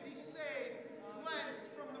Christ may be saved,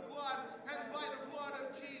 cleansed from the blood, and by the blood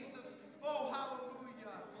of Jesus. Oh,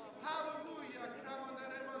 hallelujah. Hallelujah.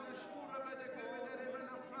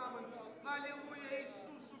 Hallelujah,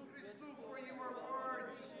 Jesus Christ, for You are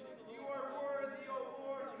worthy. You are worthy, O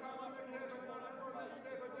Lord.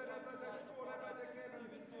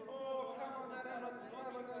 Oh, come on,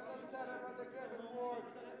 Lord.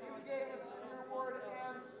 You gave us in Your word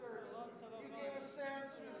answers. You gave us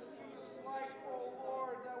answers to this life, oh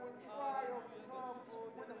Lord, that when trials come,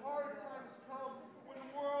 when hard times come, when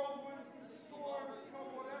whirlwinds and storms come,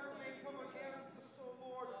 whatever may come against us, oh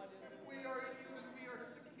Lord, if we are in You, then we are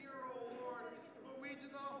secure, oh Lord. But we do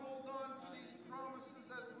not hold on to these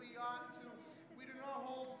promises as we ought to. We do not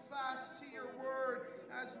hold fast to Your word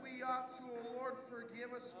as we ought to, oh Lord.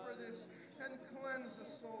 Forgive us for this and cleanse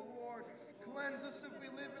us, oh Lord. Cleanse us if we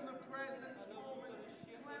live in the present moment.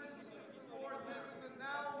 Cleanse us if we, Lord, live in the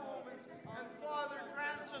now moment. And Father,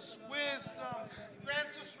 grant us wisdom.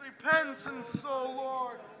 Grant us repentance, oh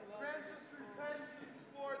Lord. Grant us repentance. repentance,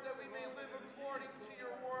 Lord, that we may live according to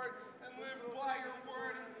your word and live by your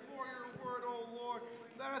word and for your word, O Lord.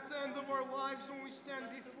 That at the end of our lives, when we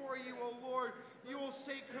stand before you, O Lord, you will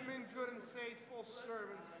say, come in, good and faithful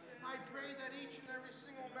servant. I pray that each and every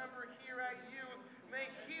single member here at Youth may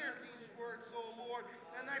hear these words, O Lord.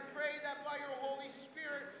 And I pray that by your Holy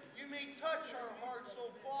Spirit, you may touch our hearts,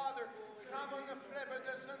 O Father.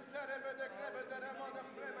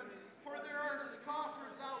 For there are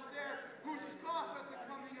scoffers out there who scoff at the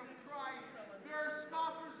coming of Christ. There are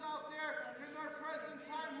scoffers out there in our present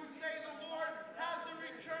time who say the Lord hasn't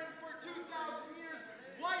returned for 2,000 years.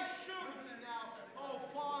 Why should he now? Oh,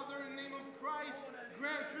 Father, in the name of Christ,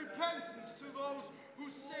 grant repentance to those who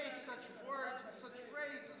say such words and such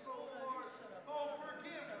phrases, oh Lord. Oh,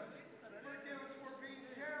 forgive us. Forgive us for being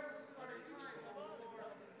careless of our time, oh Lord.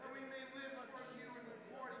 That we may live for you and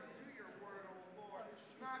according to your word, oh Lord.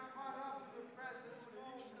 Not caught up in the present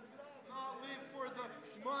moment. Not live for the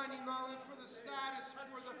money, not live for the status,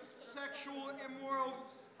 for the sexual immoral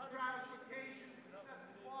gratification that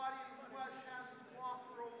the body and the flesh has to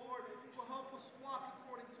offer, oh Lord. But help us walk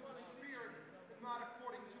according to the Spirit and not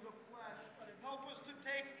according to the flesh. Help us to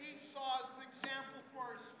take Esau as an example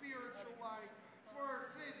for our spiritual life, for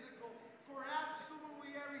our physical, for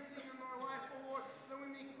absolutely everything in our life, oh Lord, that we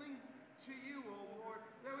may cling to you, oh Lord,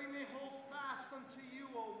 that we may hold fast unto you,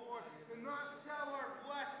 oh Lord, and not sell our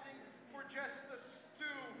blessing for just a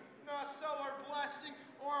stew, not sell our blessing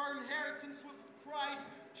or our inheritance with Christ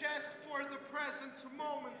just for the present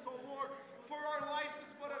moment, oh Lord, for our life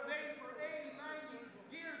is but a vapor, 80,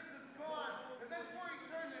 90 years is gone, and then for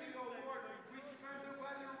eternity, oh Lord, we spend it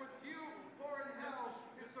whether with you or in hell.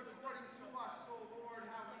 It's according to us, oh Lord,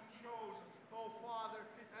 how we chose, oh Father,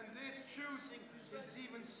 and this choosing is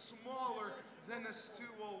even smaller than a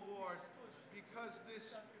stew, oh Lord, because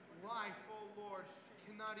this life, oh Lord,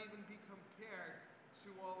 cannot even be compared to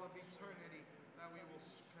all of eternity that we will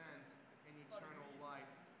spend in eternal life.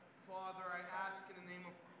 Father, I ask in the name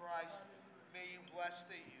of Christ, may you bless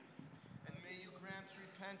the youth. And may you grant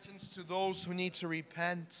repentance to those who need to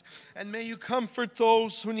repent. And may you comfort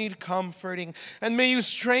those who need comforting. And may you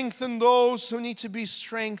strengthen those who need to be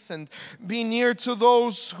strengthened. Be near to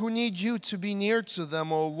those who need you to be near to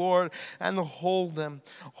them, O Lord, and hold them.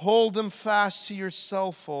 Hold them fast to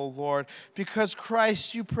yourself, O Lord. Because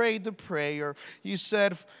Christ, you prayed the prayer. You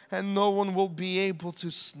said, and no one will be able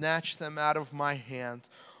to snatch them out of my hand.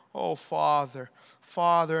 Oh, Father,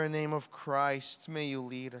 Father, in the name of Christ, may you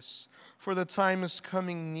lead us. For the time is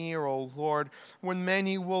coming near, O Lord, when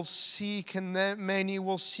many will seek and then many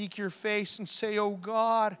will seek your face and say, oh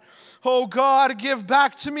God, give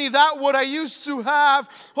back to me that what I used to have.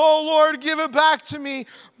 Oh Lord, give it back to me.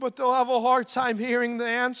 But they'll have a hard time hearing the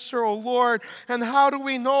answer, oh Lord. And how do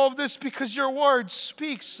we know of this? Because your word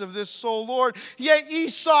speaks of this, oh Lord. Yet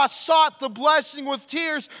Esau sought the blessing with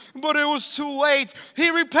tears, but it was too late.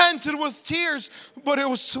 He repented with tears, but it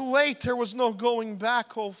was too late. There was no going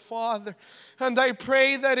back, oh Father. And I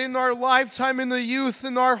pray that in our lifetime, in the youth,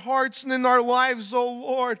 in our hearts and in our lives, oh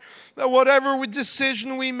Lord, that whatever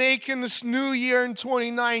decision we make in this new year in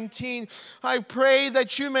 2019, I pray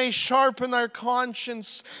that you may sharpen our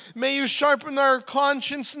conscience. May you sharpen our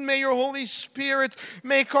conscience, and may your Holy Spirit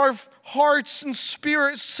make our hearts and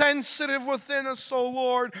spirit sensitive within us, O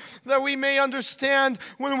Lord, that we may understand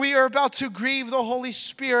when we are about to grieve the Holy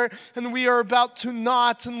Spirit and we are about to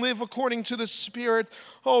not and live according to the Spirit.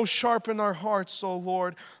 Oh, sharpen our hearts, O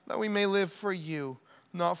Lord, that we may live for you,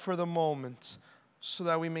 not for the moment, so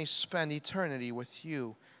that we may spend eternity with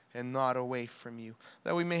you and not away from you,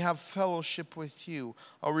 that we may have fellowship with you,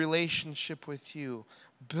 a relationship with you,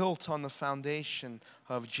 built on the foundation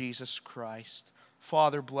of Jesus Christ.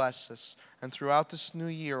 Father, bless us. And throughout this new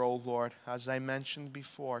year, O Lord, as I mentioned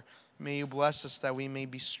before, may you bless us that we may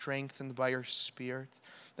be strengthened by your Spirit,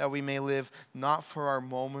 that we may live not for our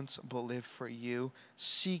moments, but live for you.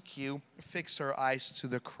 Seek you, fix our eyes to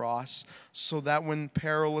the cross, so that when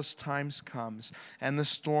perilous times comes and the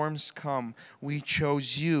storms come, we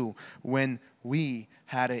chose you when we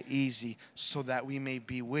had it easy, so that we may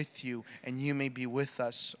be with you and you may be with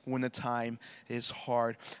us when the time is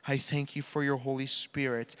hard. I thank you for your Holy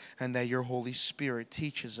Spirit, and that your Holy Spirit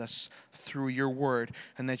teaches us through your word,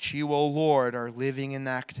 and that you, O Lord, are living and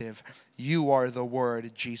active. You are the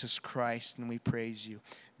Word, Jesus Christ, and we praise you.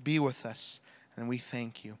 Be with us, and we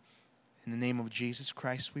thank you. In the name of Jesus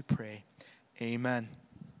Christ we pray. Amen.